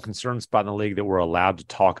 Number one concern spot in the league that we're allowed to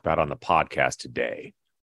talk about on the podcast today.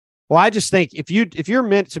 Well, I just think if you're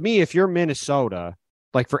Minnesota,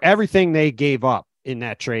 for everything they gave up in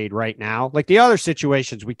that trade right now, the other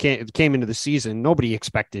situations came into the season, nobody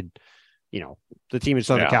expected, the team in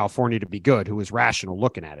Southern California to be good, who was rational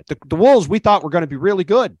looking at it. The Wolves, we thought were going to be really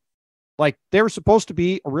good. They were supposed to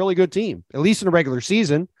be a really good team, at least in the regular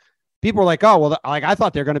season. People were like, oh, well, I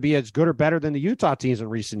thought they're going to be as good or better than the Utah teams in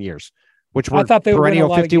recent years, which were perennial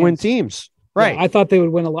 50-win teams. Right. Yeah, I thought they would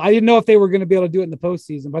win a lot. I didn't know if they were going to be able to do it in the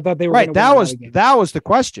postseason, but I thought they were right. That was the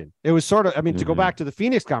question. It was sort of, to go back to the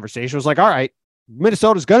Phoenix conversation, it was all right,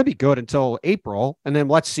 Minnesota's going to be good until April, and then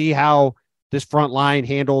let's see how this front line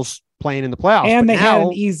handles playing in the playoffs. And they had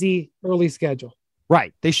an easy early schedule.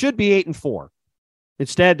 Right. They should be 8-4.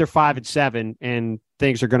 Instead, they're 5-7, and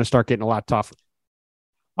things are going to start getting a lot tougher.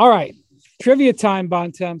 All right. Trivia time,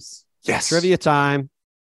 Bontemps. Yes. Trivia time.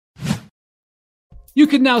 You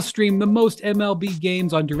can now stream the most MLB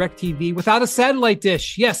games on DirecTV without a satellite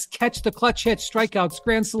dish. Yes, catch the clutch hits, strikeouts,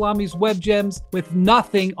 grand salamis, web gems with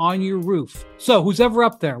nothing on your roof. So who's ever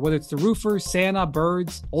up there, whether it's the roofers, Santa,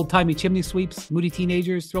 birds, old-timey chimney sweeps, moody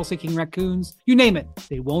teenagers, thrill-seeking raccoons, you name it,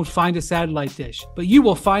 they won't find a satellite dish. But you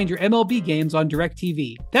will find your MLB games on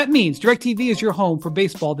DirecTV. That means DirecTV is your home for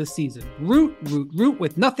baseball this season. Root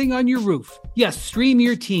with nothing on your roof. Yes, stream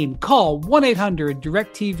your team. Call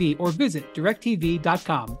 1-800-DirecTV or visit DirecTV.com.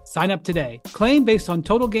 Sign up today. Claim based on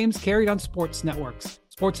total games carried on sports networks.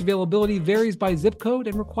 Sports availability varies by zip code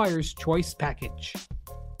and requires choice package.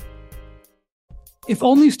 If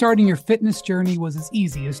only starting your fitness journey was as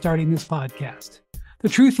easy as starting this podcast. The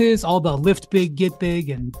truth is, all the lift big, get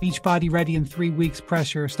big, and Beachbody ready in 3 weeks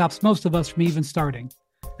pressure stops most of us from even starting.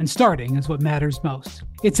 and starting is what matters most.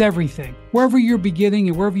 It's everything. Wherever you're beginning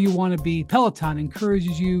and wherever you want to be, Peloton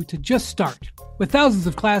encourages you to just start. With thousands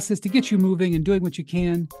of classes to get you moving and doing what you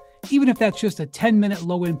can, even if that's just a 10-minute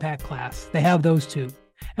low-impact class, they have those too.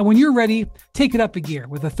 And when you're ready, take it up a gear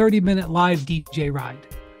with a 30-minute live DJ ride.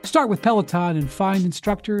 Start with Peloton and find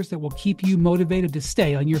instructors that will keep you motivated to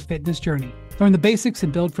stay on your fitness journey. Learn the basics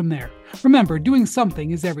and build from there. Remember, doing something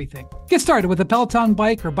is everything. Get started with a Peloton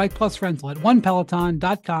bike or Bike Plus rental at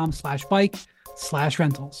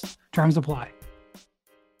onepeloton.com/bike/rentals. Terms apply.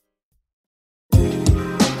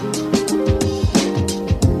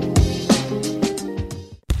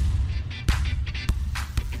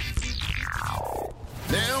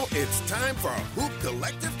 Now it's time for Hoop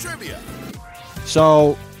Collective Trivia.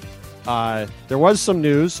 So there was some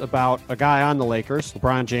news about a guy on the Lakers,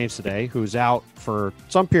 LeBron James, today, who's out for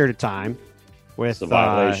some period of time with It's a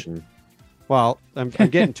violation. Well, I'm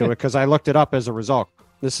getting to it because I looked it up as a result.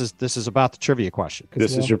 This is about the trivia question.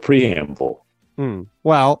 This is your preamble.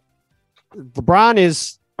 Well, LeBron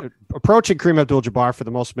is approaching Kareem Abdul-Jabbar for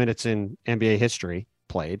the most minutes in NBA history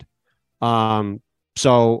played.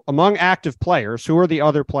 So among active players, who are the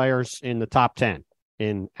other players in the top 10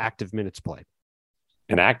 in active minutes played?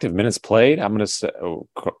 In active minutes played, I'm going to say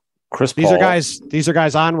Chris Paul. These are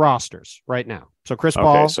guys on rosters right now. So Chris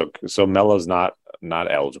Paul. Okay, so Melo's not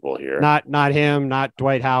eligible here. Not him, not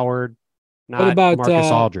Dwight Howard, not What about, Marcus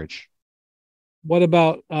Aldridge. What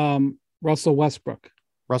about Russell Westbrook?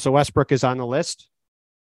 Russell Westbrook is on the list.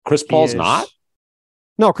 Chris Paul's not?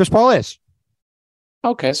 No, Chris Paul is.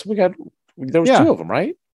 Okay, so there was Yeah. two of them,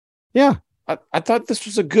 right? Yeah, I thought this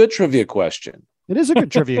was a good trivia question. it is a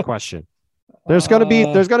good trivia question. There's gonna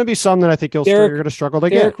be some that I think you're going to struggle to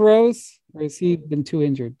Derrick get. Rose, or has he been too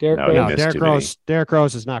injured? Derrick No, Rose. he No, missed too Derrick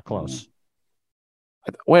Rose is not close.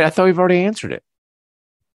 Wait, I thought we've already answered it.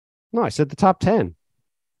 No, I said the top 10.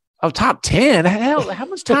 Oh, top 10? Hell, how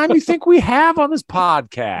much time do you think we have on this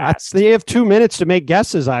podcast? They have 2 minutes to make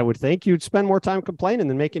guesses. I would think you'd spend more time complaining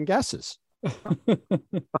than making guesses. The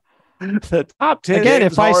top 10. Again,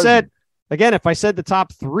 if I said the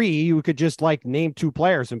top 3, you could just name 2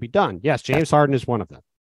 players and be done. Yes, James Harden is one of them.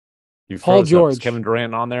 you Paul froze up. George. Is Kevin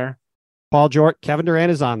Durant on there? Paul George, Kevin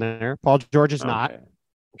Durant is on there. Paul George is not. Okay.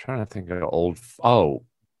 I'm trying to think of old. Oh,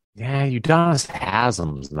 yeah, Udonis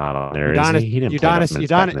Haslam's not on there. Udonis- He didn't play enough minutes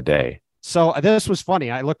back in the day. So this was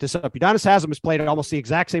funny. I looked this up. Udonis Haslam has played almost the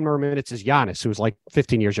exact same number of minutes as Giannis, who's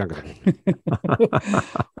 15 years younger than him.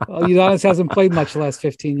 Well, Udonis hasn't played much the last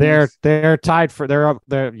 15 years. They're tied for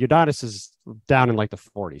Udonis is down in the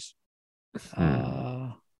 40s.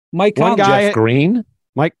 Mike One Conley. guy- Jeff Green.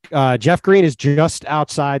 Jeff Green is just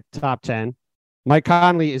outside top 10. Mike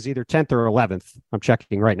Conley is either 10th or 11th. I'm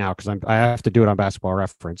checking right now because I have to do it on Basketball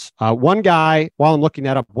Reference. One guy, while I'm looking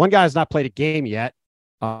that up, one guy has not played a game yet.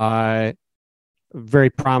 Very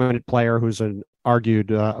prominent player who's an argued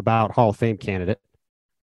about Hall of Fame candidate.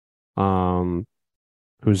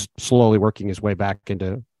 Who's slowly working his way back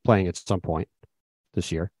into playing at some point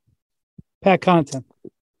this year. Pat Connaughton.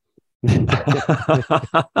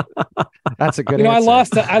 That's a good. I answer.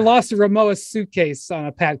 lost a Ramoa suitcase on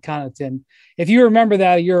a Pat Connaughton. If you remember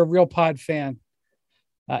that, you're a real pod fan.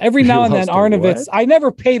 Every now and then, lost a Arnovitz. what? I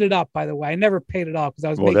never paid it up, by the way. I never paid it off because I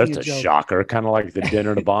was Well, making that's a a joke. shocker. Kind of like the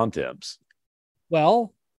dinner to Bontemps.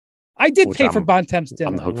 Well, I did Which pay for Bontemps I'm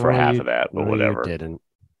dinner. hooked for half of that, but No, whatever. You didn't.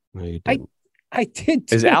 No, you didn't. I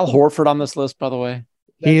did. Is too. Al Horford on this list, by the way?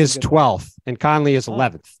 He That's is a good 12th, and Conley is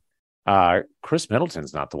 11th. Chris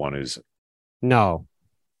Middleton's not the one who's. No,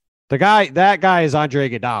 that guy is Andre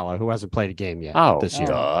Iguodala, who hasn't played a game yet this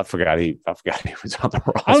year. I forgot he was on the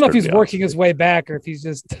roster. I don't know if he's to be working honest his way back or if he's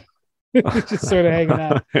just just sort of hanging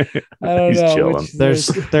out. with you. I don't He's know. chilling.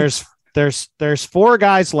 There's 4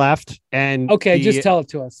 guys left, and Okay, just tell it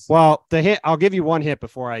to us. Well, the hint. I'll give you one hint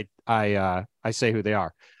before I say who they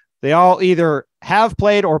are. They all either have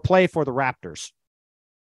played or play for the Raptors.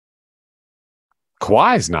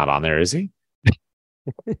 Kawhi's not on there, is he?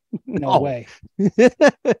 No way.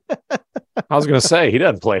 I was going to say he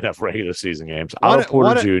doesn't play enough regular season games. Otto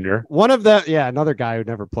Porter Jr. One of them, another guy who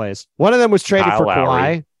never plays. One of them was traded Kyle for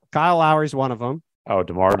Lowry. Kawhi. Kyle Lowry's one of them. Oh,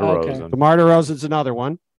 DeMar Okay. DeRozan. DeMar DeRozan's another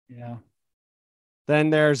one. Yeah.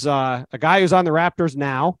 Then there's a guy who's on the Raptors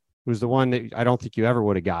now, who's the one that I don't think you ever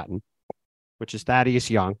would have gotten, which is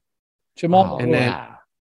Thaddeus Young. Jamal. and then- McGlory.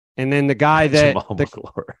 And then the guy that Jamal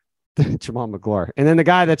McClure. Jamal McGlory. And then the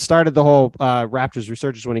guy that started the whole Raptors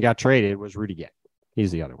resurgence when he got traded was Rudy Gay.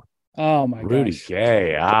 He's the other one. Oh my Rudy gosh.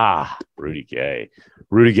 Gay. Rudy Gay.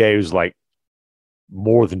 Rudy Gay was like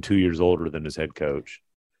more than 2 years older than his head coach.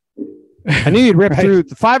 I knew you'd rip Right. through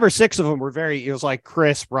the 5 or 6 of them were it was like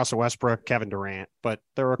Chris, Russell Westbrook, Kevin Durant, but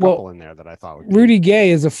there were a couple in there that I thought would be Rudy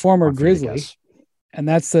Gay is a former fun for you to Grizzly, guess. and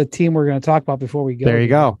that's the team we're going to talk about before we go. There you here.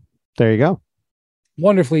 go. There you go.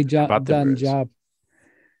 Wonderfully About the done Grizz. job.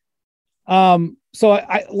 So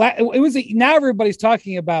it was now everybody's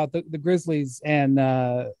talking about the Grizzlies and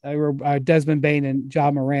Desmond Bain and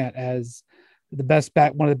Ja Morant as one of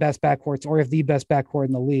the best backcourts, or if the best backcourt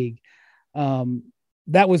in the league.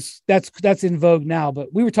 That's in vogue now,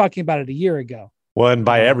 but we were talking about it a year ago. Well, and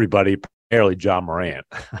by everybody, primarily John Morant.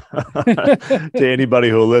 To anybody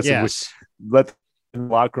who listened, Yes. let in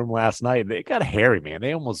the locker room last night, they got hairy, man.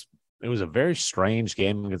 It was a very strange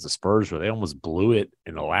game against the Spurs where they almost blew it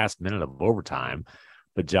in the last minute of overtime.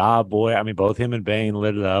 But Ja, boy, I mean, both him and Bain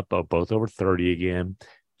lit it up, both over 30 again.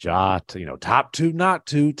 Ja, top two, not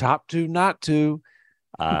two, top two, not two.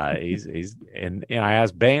 He's and I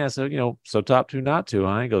asked Bain, I said, so top two, not two,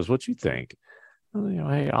 huh? He goes, what you think?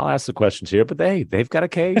 Hey, I'll ask the questions here, but they've got a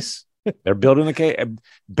case. They're building a case.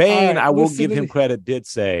 Bain, right, I will listen give to him the- credit, did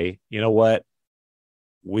say, you know what?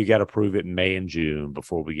 We got to prove it in May and June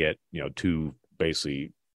before we get, too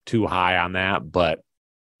high on that. But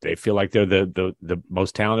they feel like they're the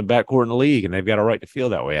most talented backcourt in the league, and they've got a right to feel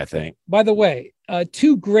that way, I think. By the way,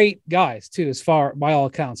 two great guys too, as far by all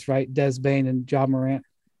accounts, right? Des Bain and Ja Morant.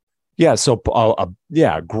 Yeah. So,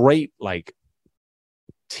 great, like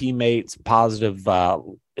teammates, positive,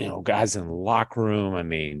 guys in the locker room. I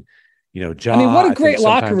mean, Ja. I mean, what a I great think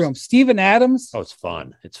locker sometimes- room. Steven Adams. Oh, it's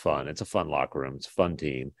fun. It's fun. It's a fun locker room. It's a fun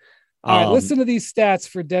team. All right, listen to these stats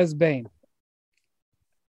for Des Bain.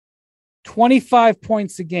 25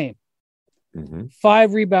 points a game, mhm.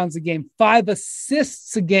 5 rebounds a game, 5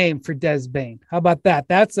 assists a game for Des Bain. How about that?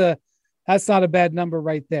 That's not a bad number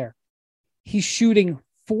right there. He's shooting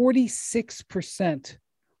 46%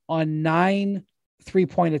 on 9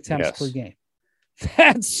 3-point attempts Yes. per game.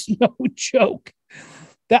 That's no joke.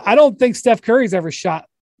 I don't think Steph Curry's ever shot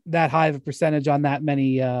that high of a percentage on that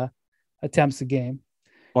many attempts a game.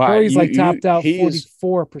 Well, Curry's topped out he's-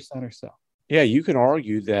 44% or so. Yeah, you can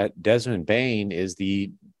argue that Desmond Bain is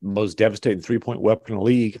the most devastating three-point weapon in the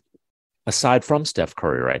league, aside from Steph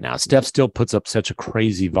Curry right now. Steph still puts up such a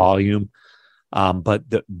crazy volume, but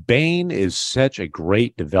Bain is such a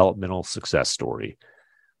great developmental success story.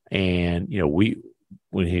 And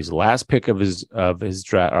when he's the last pick of his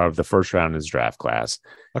draft, or of the first round in his draft class,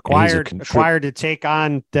 Acquired to take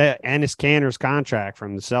on Enes Kanter's contract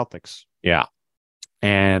from the Celtics. yeah,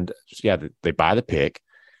 and they buy the pick,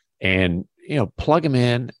 and plug him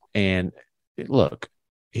in, and look,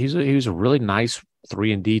 he was a really nice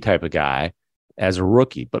 3-and-D type of guy as a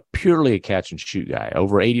rookie, but purely a catch and shoot guy.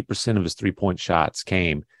 Over 80% of his 3-point shots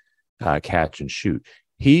came catch and shoot.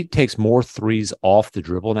 He takes more threes off the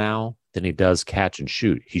dribble now than he does catch and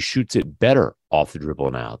shoot. He shoots it better off the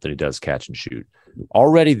dribble now than he does catch and shoot.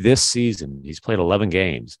 Already this season, he's played 11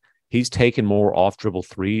 games. He's taken more off dribble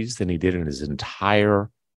threes than he did in his entire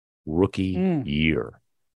rookie year.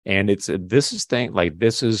 And they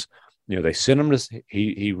sent him to,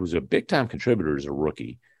 he was a big time contributor as a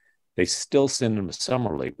rookie. They still send him to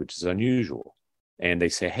summer league, which is unusual. And they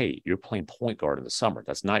say, hey, you're playing point guard in the summer.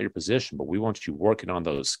 That's not your position, but we want you working on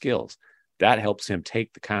those skills. That helps him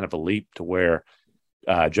take the kind of a leap to where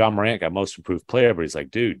John Morant got most improved player, but he's like,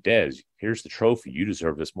 dude, Des, here's the trophy. You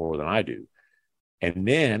deserve this more than I do. And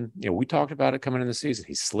then, we talked about it coming in the season.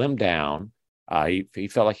 He slimmed down. He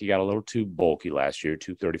felt like he got a little too bulky last year,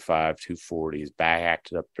 235, 240. His back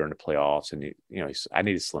acted up during the playoffs, and I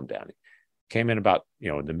need to slim down. He came in about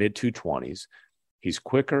in the mid 220s. He's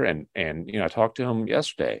quicker, and I talked to him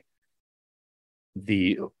yesterday.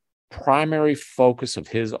 The primary focus of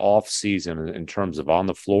his off season in terms of on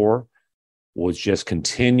the floor was just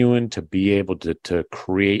continuing to be able to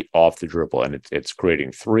create off the dribble, and it's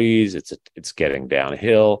creating threes. It's getting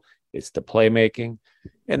downhill. It's the playmaking.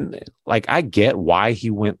 And I get why he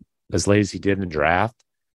went as late as he did in the draft.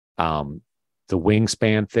 The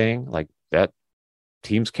wingspan thing, that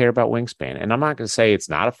teams care about wingspan. And I'm not going to say it's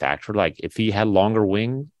not a factor. If he had longer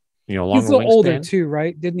longer He's a little wingspan, older too,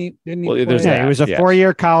 right? Didn't he? Well, play? there's He was a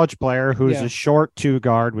 4-year college player who's Yeah. a short 2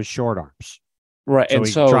 guard with short arms. right? So and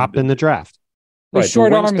he so dropped in the draft. The right,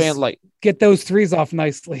 short the arms wingspan, get those threes off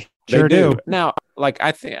nicely. Sure they do. Now,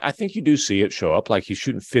 I think you do see it show up. He's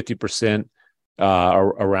shooting 50%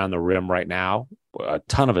 around the rim right now. A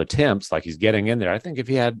ton of attempts. He's getting in there. I think if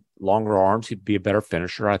he had longer arms, he'd be a better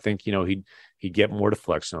finisher. I think he'd get more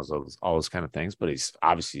deflection, all those kind of things. But he's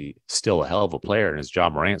obviously still a hell of a player, and as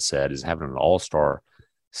John Morant said, is having an all-star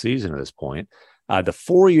season at this point. The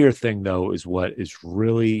 4-year thing, though, is what is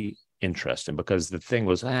really interesting, because the thing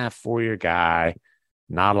was, 4-year guy,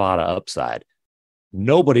 not a lot of upside.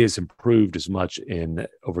 Nobody has improved as much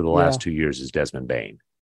over the last 2 years as Desmond Bane.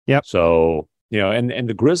 Yep. So, and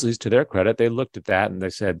the Grizzlies, to their credit, they looked at that and they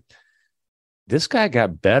said, this guy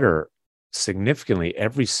got better significantly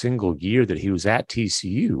every single year that he was at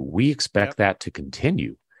TCU. We expect that to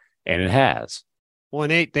continue, and it has. Well,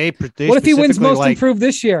 and they what if he wins most improved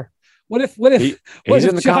this year? What if he's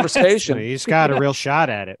in the conversation? He's got a real shot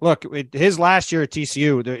at it. Look, his last year at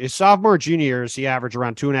TCU, his sophomore and junior years, he averaged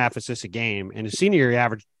around 2.5 assists a game, and his senior year, he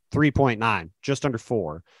averaged 3.9, just under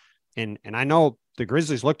 4. And I know the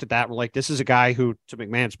Grizzlies looked at that and were like, this is a guy who, to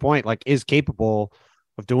McMahon's point, like is capable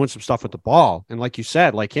of doing some stuff with the ball. And like you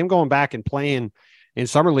said, like him going back and playing in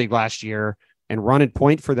summer league last year and running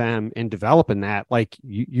point for them and developing that, like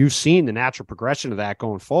you've seen the natural progression of that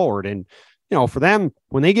going forward. And, for them,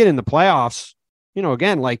 when they get in the playoffs,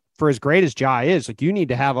 again, like for as great as Ja is, like you need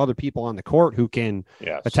to have other people on the court who can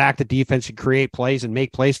attack the defense and create plays and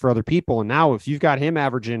make plays for other people. And now if you've got him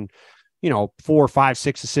averaging, 4, 5,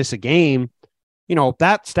 6 assists a game,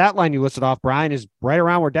 that stat line you listed off, Brian, is right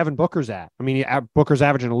around where Devin Booker's at. I mean, Booker's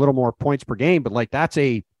averaging a little more points per game, but like that's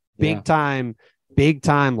a big time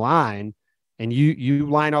line. And you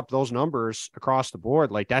line up those numbers across the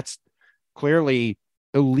board. Like that's clearly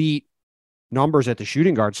elite numbers at the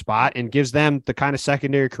shooting guard spot and gives them the kind of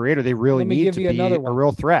secondary creator they really need to be a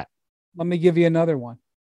real threat. Let me give you another one.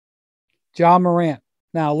 Ja Morant.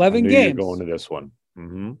 Now 11 games. You're going to this one.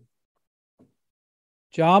 Mm-hmm.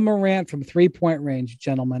 Ja Morant from 3-point range,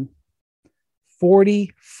 gentlemen,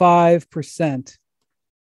 45%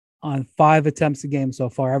 on 5 attempts a game so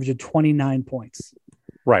far, averaging 29 points.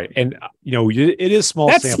 Right. And, it is small.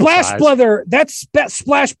 That's splash brother. That's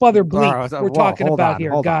splash brother bleep we're talking about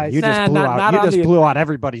here, guys. You just blew out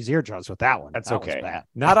everybody's eardrums with that one. That's okay.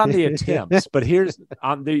 Not on the attempts, but here's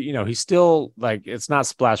on the, he's still like, it's not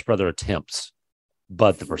splash brother attempts,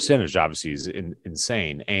 but the percentage obviously is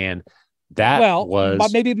insane. And that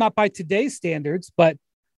was maybe not by today's standards, but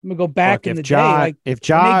I'm gonna go back in the day. Like when they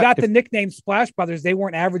got the nickname Splash Brothers, they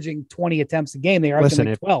weren't averaging 20 attempts a game. They were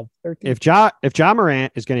averaging 12, 13. If Ja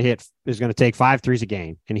Morant is going to take 5 threes a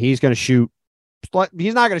game, and he's not going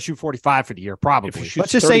to shoot 45 for the year, probably.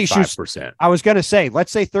 Let's just say he shoots 35%. I was going to say,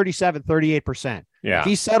 let's say 37, 38%. Yeah. If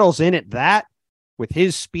he settles in at that with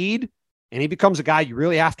his speed, and he becomes a guy you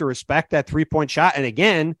really have to respect that 3-point shot. And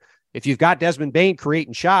again, if you've got Desmond Bane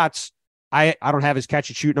creating shots, I don't have his catch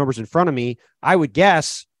and shoot numbers in front of me. I would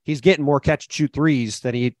guess he's getting more catch and shoot threes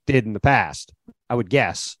than he did in the past. I would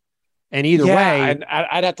guess. And either way,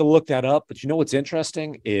 I'd have to look that up. But what's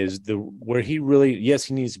interesting is where he really, yes,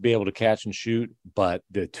 he needs to be able to catch and shoot. But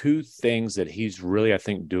the two things that he's really, I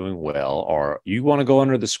think, doing well are, you want to go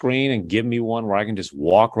under the screen and give me one where I can just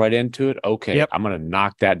walk right into it. Okay, yep. I'm going to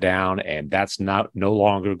knock that down, and that's no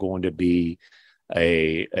longer going to be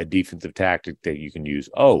a defensive tactic that you can use.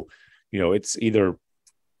 It's either,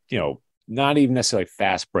 not even necessarily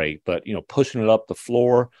fast break, but, pushing it up the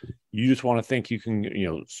floor. You just want to think you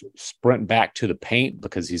can, sprint back to the paint,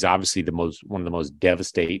 because he's obviously one of the most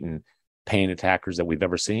devastating paint attackers that we've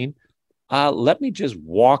ever seen. Let me just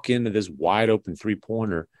walk into this wide open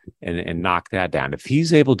 3-pointer and knock that down. If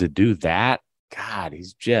he's able to do that, God,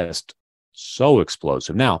 he's just so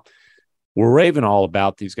explosive. Now, we're raving all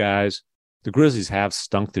about these guys. The Grizzlies have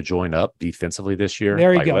stunk the joint up defensively this year.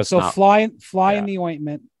 There you go. So fly in the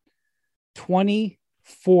ointment.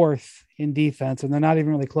 24th in defense, and they're not even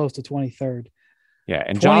really close to 23rd. Yeah,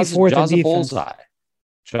 and Ja's a bullseye.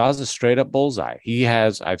 Ja's a straight up bullseye. He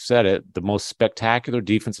has, I've said it, the most spectacular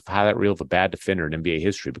defensive highlight reel of a bad defender in NBA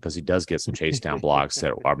history, because he does get some chase down blocks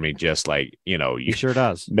that, just like, he sure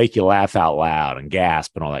does make you laugh out loud and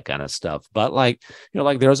gasp and all that kind of stuff. But like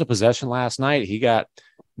there was a possession last night, he got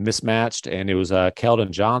mismatched, and it was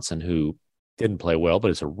Keldon Johnson, who didn't play well,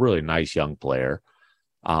 but is a really nice young player.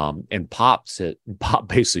 And Pop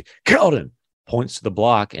basically, Keldon points to the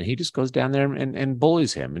block, and he just goes down there and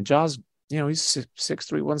bullies him. And Ja's, he's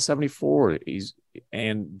 6'3", 174.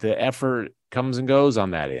 And the effort comes and goes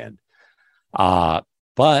on that end.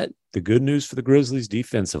 But the good news for the Grizzlies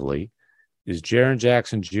defensively is Jaren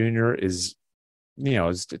Jackson Jr. is,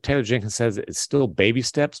 as Taylor Jenkins says, it's still baby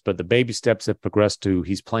steps, but the baby steps have progressed to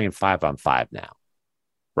he's playing 5-on-5 now,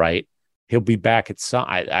 right? He'll be back at some.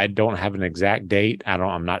 I don't have an exact date.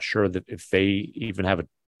 I'm not sure that if they even have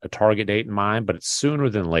a target date in mind, but it's sooner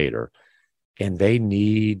than later. And they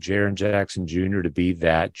need Jaren Jackson Jr. to be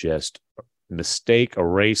that just mistake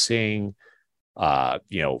erasing,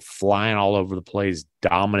 flying all over the place,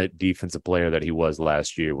 dominant defensive player that he was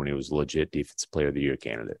last year when he was a legit defensive player of the year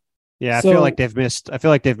candidate. Yeah, I feel like they've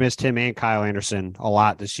missed him and Kyle Anderson a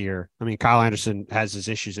lot this year. I mean, Kyle Anderson has his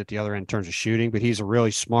issues at the other end in terms of shooting, but he's a really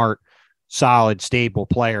smart, solid, stable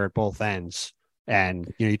player at both ends.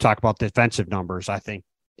 And you talk about defensive numbers. I think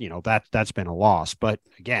that's been a loss. But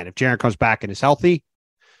again, if Jaren comes back and is healthy,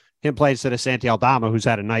 him playing instead of Santi Aldama, who's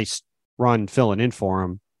had a nice run filling in for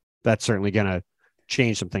him, that's certainly going to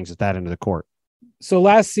change some things at that end of the court. So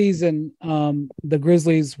last season, the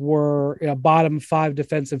Grizzlies were a bottom 5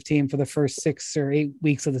 defensive team for the first 6 or 8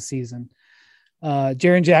 weeks of the season.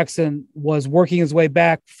 Jaren Jackson was working his way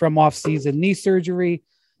back from off-season knee surgery,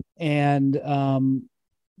 and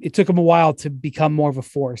it took him a while to become more of a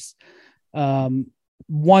force.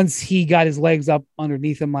 Once he got his legs up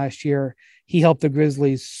underneath him last year, he helped the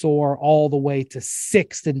Grizzlies soar all the way to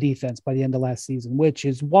 6th in defense by the end of last season, which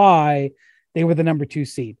is why they were the number 2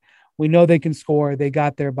 seed. We know they can score. They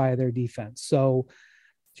got there by their defense. So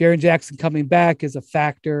Jaren Jackson coming back is a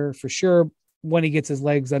factor for sure when he gets his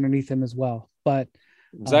legs underneath him as well. But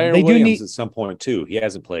Zaire Williams at some point too. He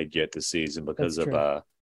hasn't played yet this season because of a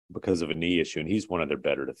knee issue, and he's one of their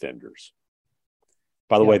better defenders.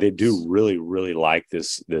 By the way, they do really, really like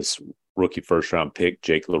this rookie first round pick,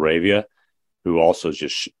 Jake LaRavia, who also is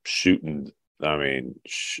just shooting the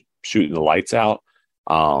lights out.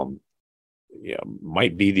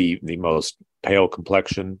 Might be the most pale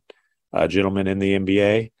complexion gentleman in the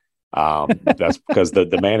NBA. That's because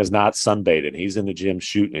the man is not sunbathing. He's in the gym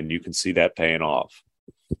shooting, and you can see that paying off.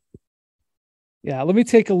 Yeah, let me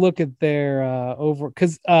take a look at their over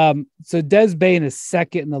because so Des Bane is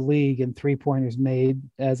 2nd in the league in 3-pointers made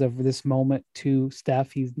as of this moment to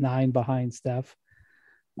Steph. He's 9 behind Steph.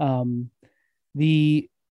 The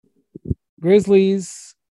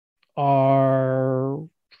Grizzlies are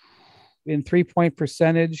in 3-point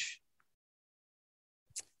percentage,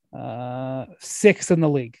 6th in the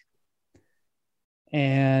league.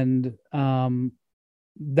 And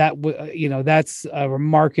that's a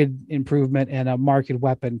remarked improvement and a marked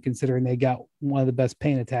weapon considering they got one of the best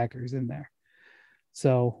paint attackers in there.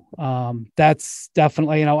 So that's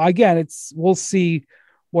definitely, again, we'll see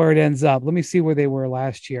where it ends up. Let me see where they were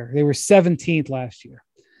last year. They were 17th last year.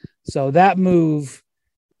 So that move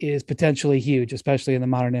is potentially huge, especially in the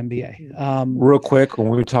modern NBA. Real quick, when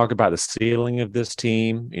we talk about the ceiling of this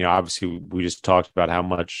team, obviously we just talked about how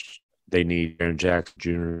much they need Jaren Jackson Jr.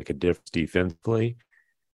 to make a difference defensively.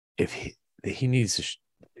 If he needs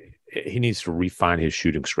to refine his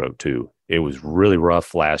shooting stroke too. It was really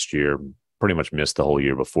rough last year, pretty much missed the whole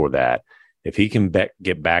year before that. If he can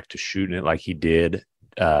get back to shooting it like he did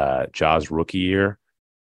Ja's rookie year,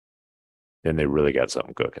 then they really got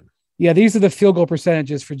something cooking. Yeah, these are the field goal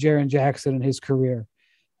percentages for Jaren Jackson in his career.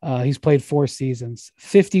 He's played 4 seasons,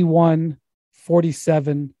 51,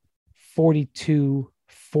 47, 42,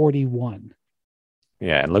 41.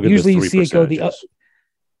 Yeah, and look at usually the you see it go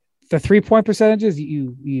the 3-point percentages.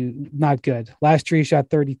 You not good. Last year he shot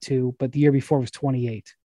 32, but the year before was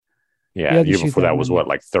 28. Yeah, the year before that was what,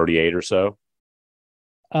 like 38 or so.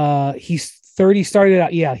 He's 30. Started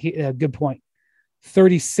out. Yeah, good point.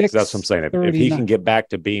 36. So that's what I'm saying. If he can get back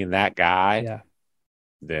to being that guy,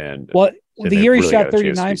 then the year he shot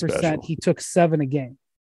 39%, he took 7 a game.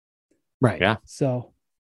 Right. Yeah. So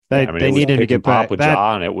they needed to get back with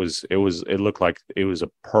Ja, and it looked like it was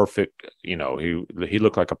a perfect. He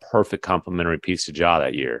looked like a perfect complementary piece to Ja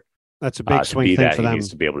that year. That's a big swing thing for them. He needs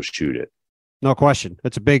to be able to shoot it. No question.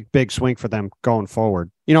 It's a big swing for them going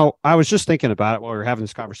forward. I was just thinking about it while we were having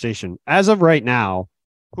this conversation. As of right now,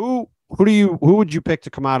 who would you pick to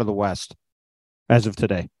come out of the West as of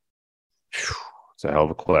today? It's a hell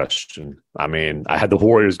of a question. I mean, I had the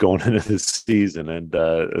Warriors going into this season, and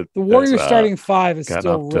the Warriors starting 5 is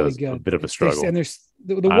still really good. A bit of a struggle. And there's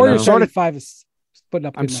the Warriors starting 5 is putting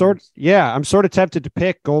up. I'm sort of tempted to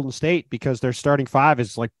pick Golden State because their starting 5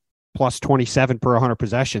 is like plus 27 per 100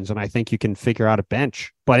 possessions, and I think you can figure out a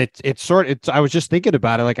bench. But I was just thinking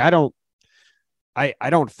about it. Like I don't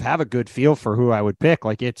have a good feel for who I would pick.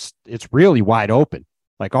 Like it's really wide open.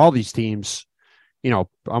 Like all these teams, I'm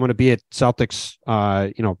going to be at Celtics,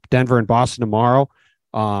 Denver and Boston tomorrow.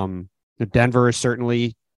 Denver is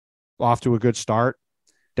certainly off to a good start.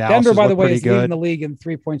 Dallas Denver, by the way, is good. leading the league in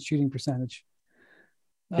 3-point shooting percentage.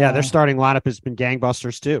 Yeah, their starting lineup has been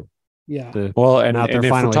gangbusters too. Yeah. And they're if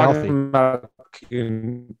finally we're talking healthy. about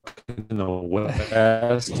in the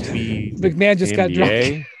West, McMahon just got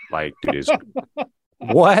drunk. Like, dude,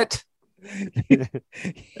 what?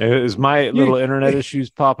 Is my little internet issues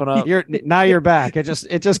popping up? Now you're back. It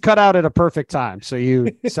just cut out at a perfect time. So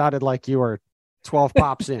you sounded like you were 12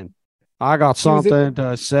 pops in. I got something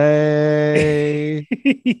to say.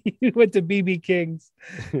 He went to BB King's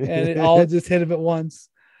and it all just hit him at once.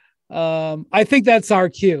 I think that's our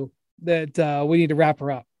cue that we need to wrap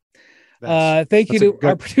her up. Thank you to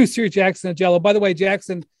our producer, Jackson Agello. By the way,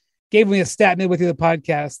 Jackson gave me a stat mid with you the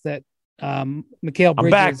podcast that Mikal Bridges. I'm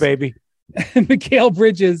back, baby. Mikal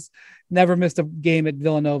Bridges never missed a game at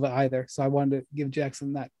Villanova either. So I wanted to give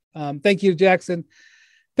Jackson that. Thank you, Jackson.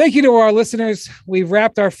 Thank you to our listeners. We've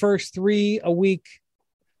wrapped our first 3 a week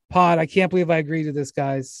pod. I can't believe I agreed to this,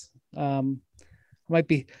 guys. Might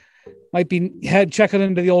be checking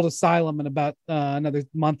into the old asylum in about another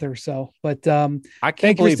month or so. But I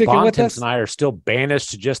can't believe Bontemps and I are still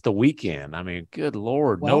banished to just the weekend. I mean, good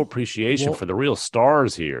Lord, no appreciation for the real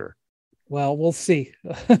stars here. Well, we'll see.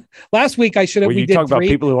 Last week I should have. When you talk about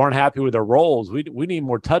people who aren't happy with their roles, we need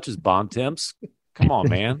more touches, Bontemps. Come on,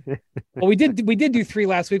 man. Well, we did do 3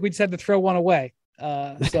 last week. We just had to throw 1 away.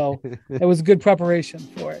 So it was good preparation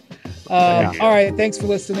for it. All right. Thanks for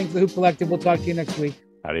listening to the Hoop Collective. We'll talk to you next week.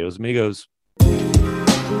 Adios, amigos.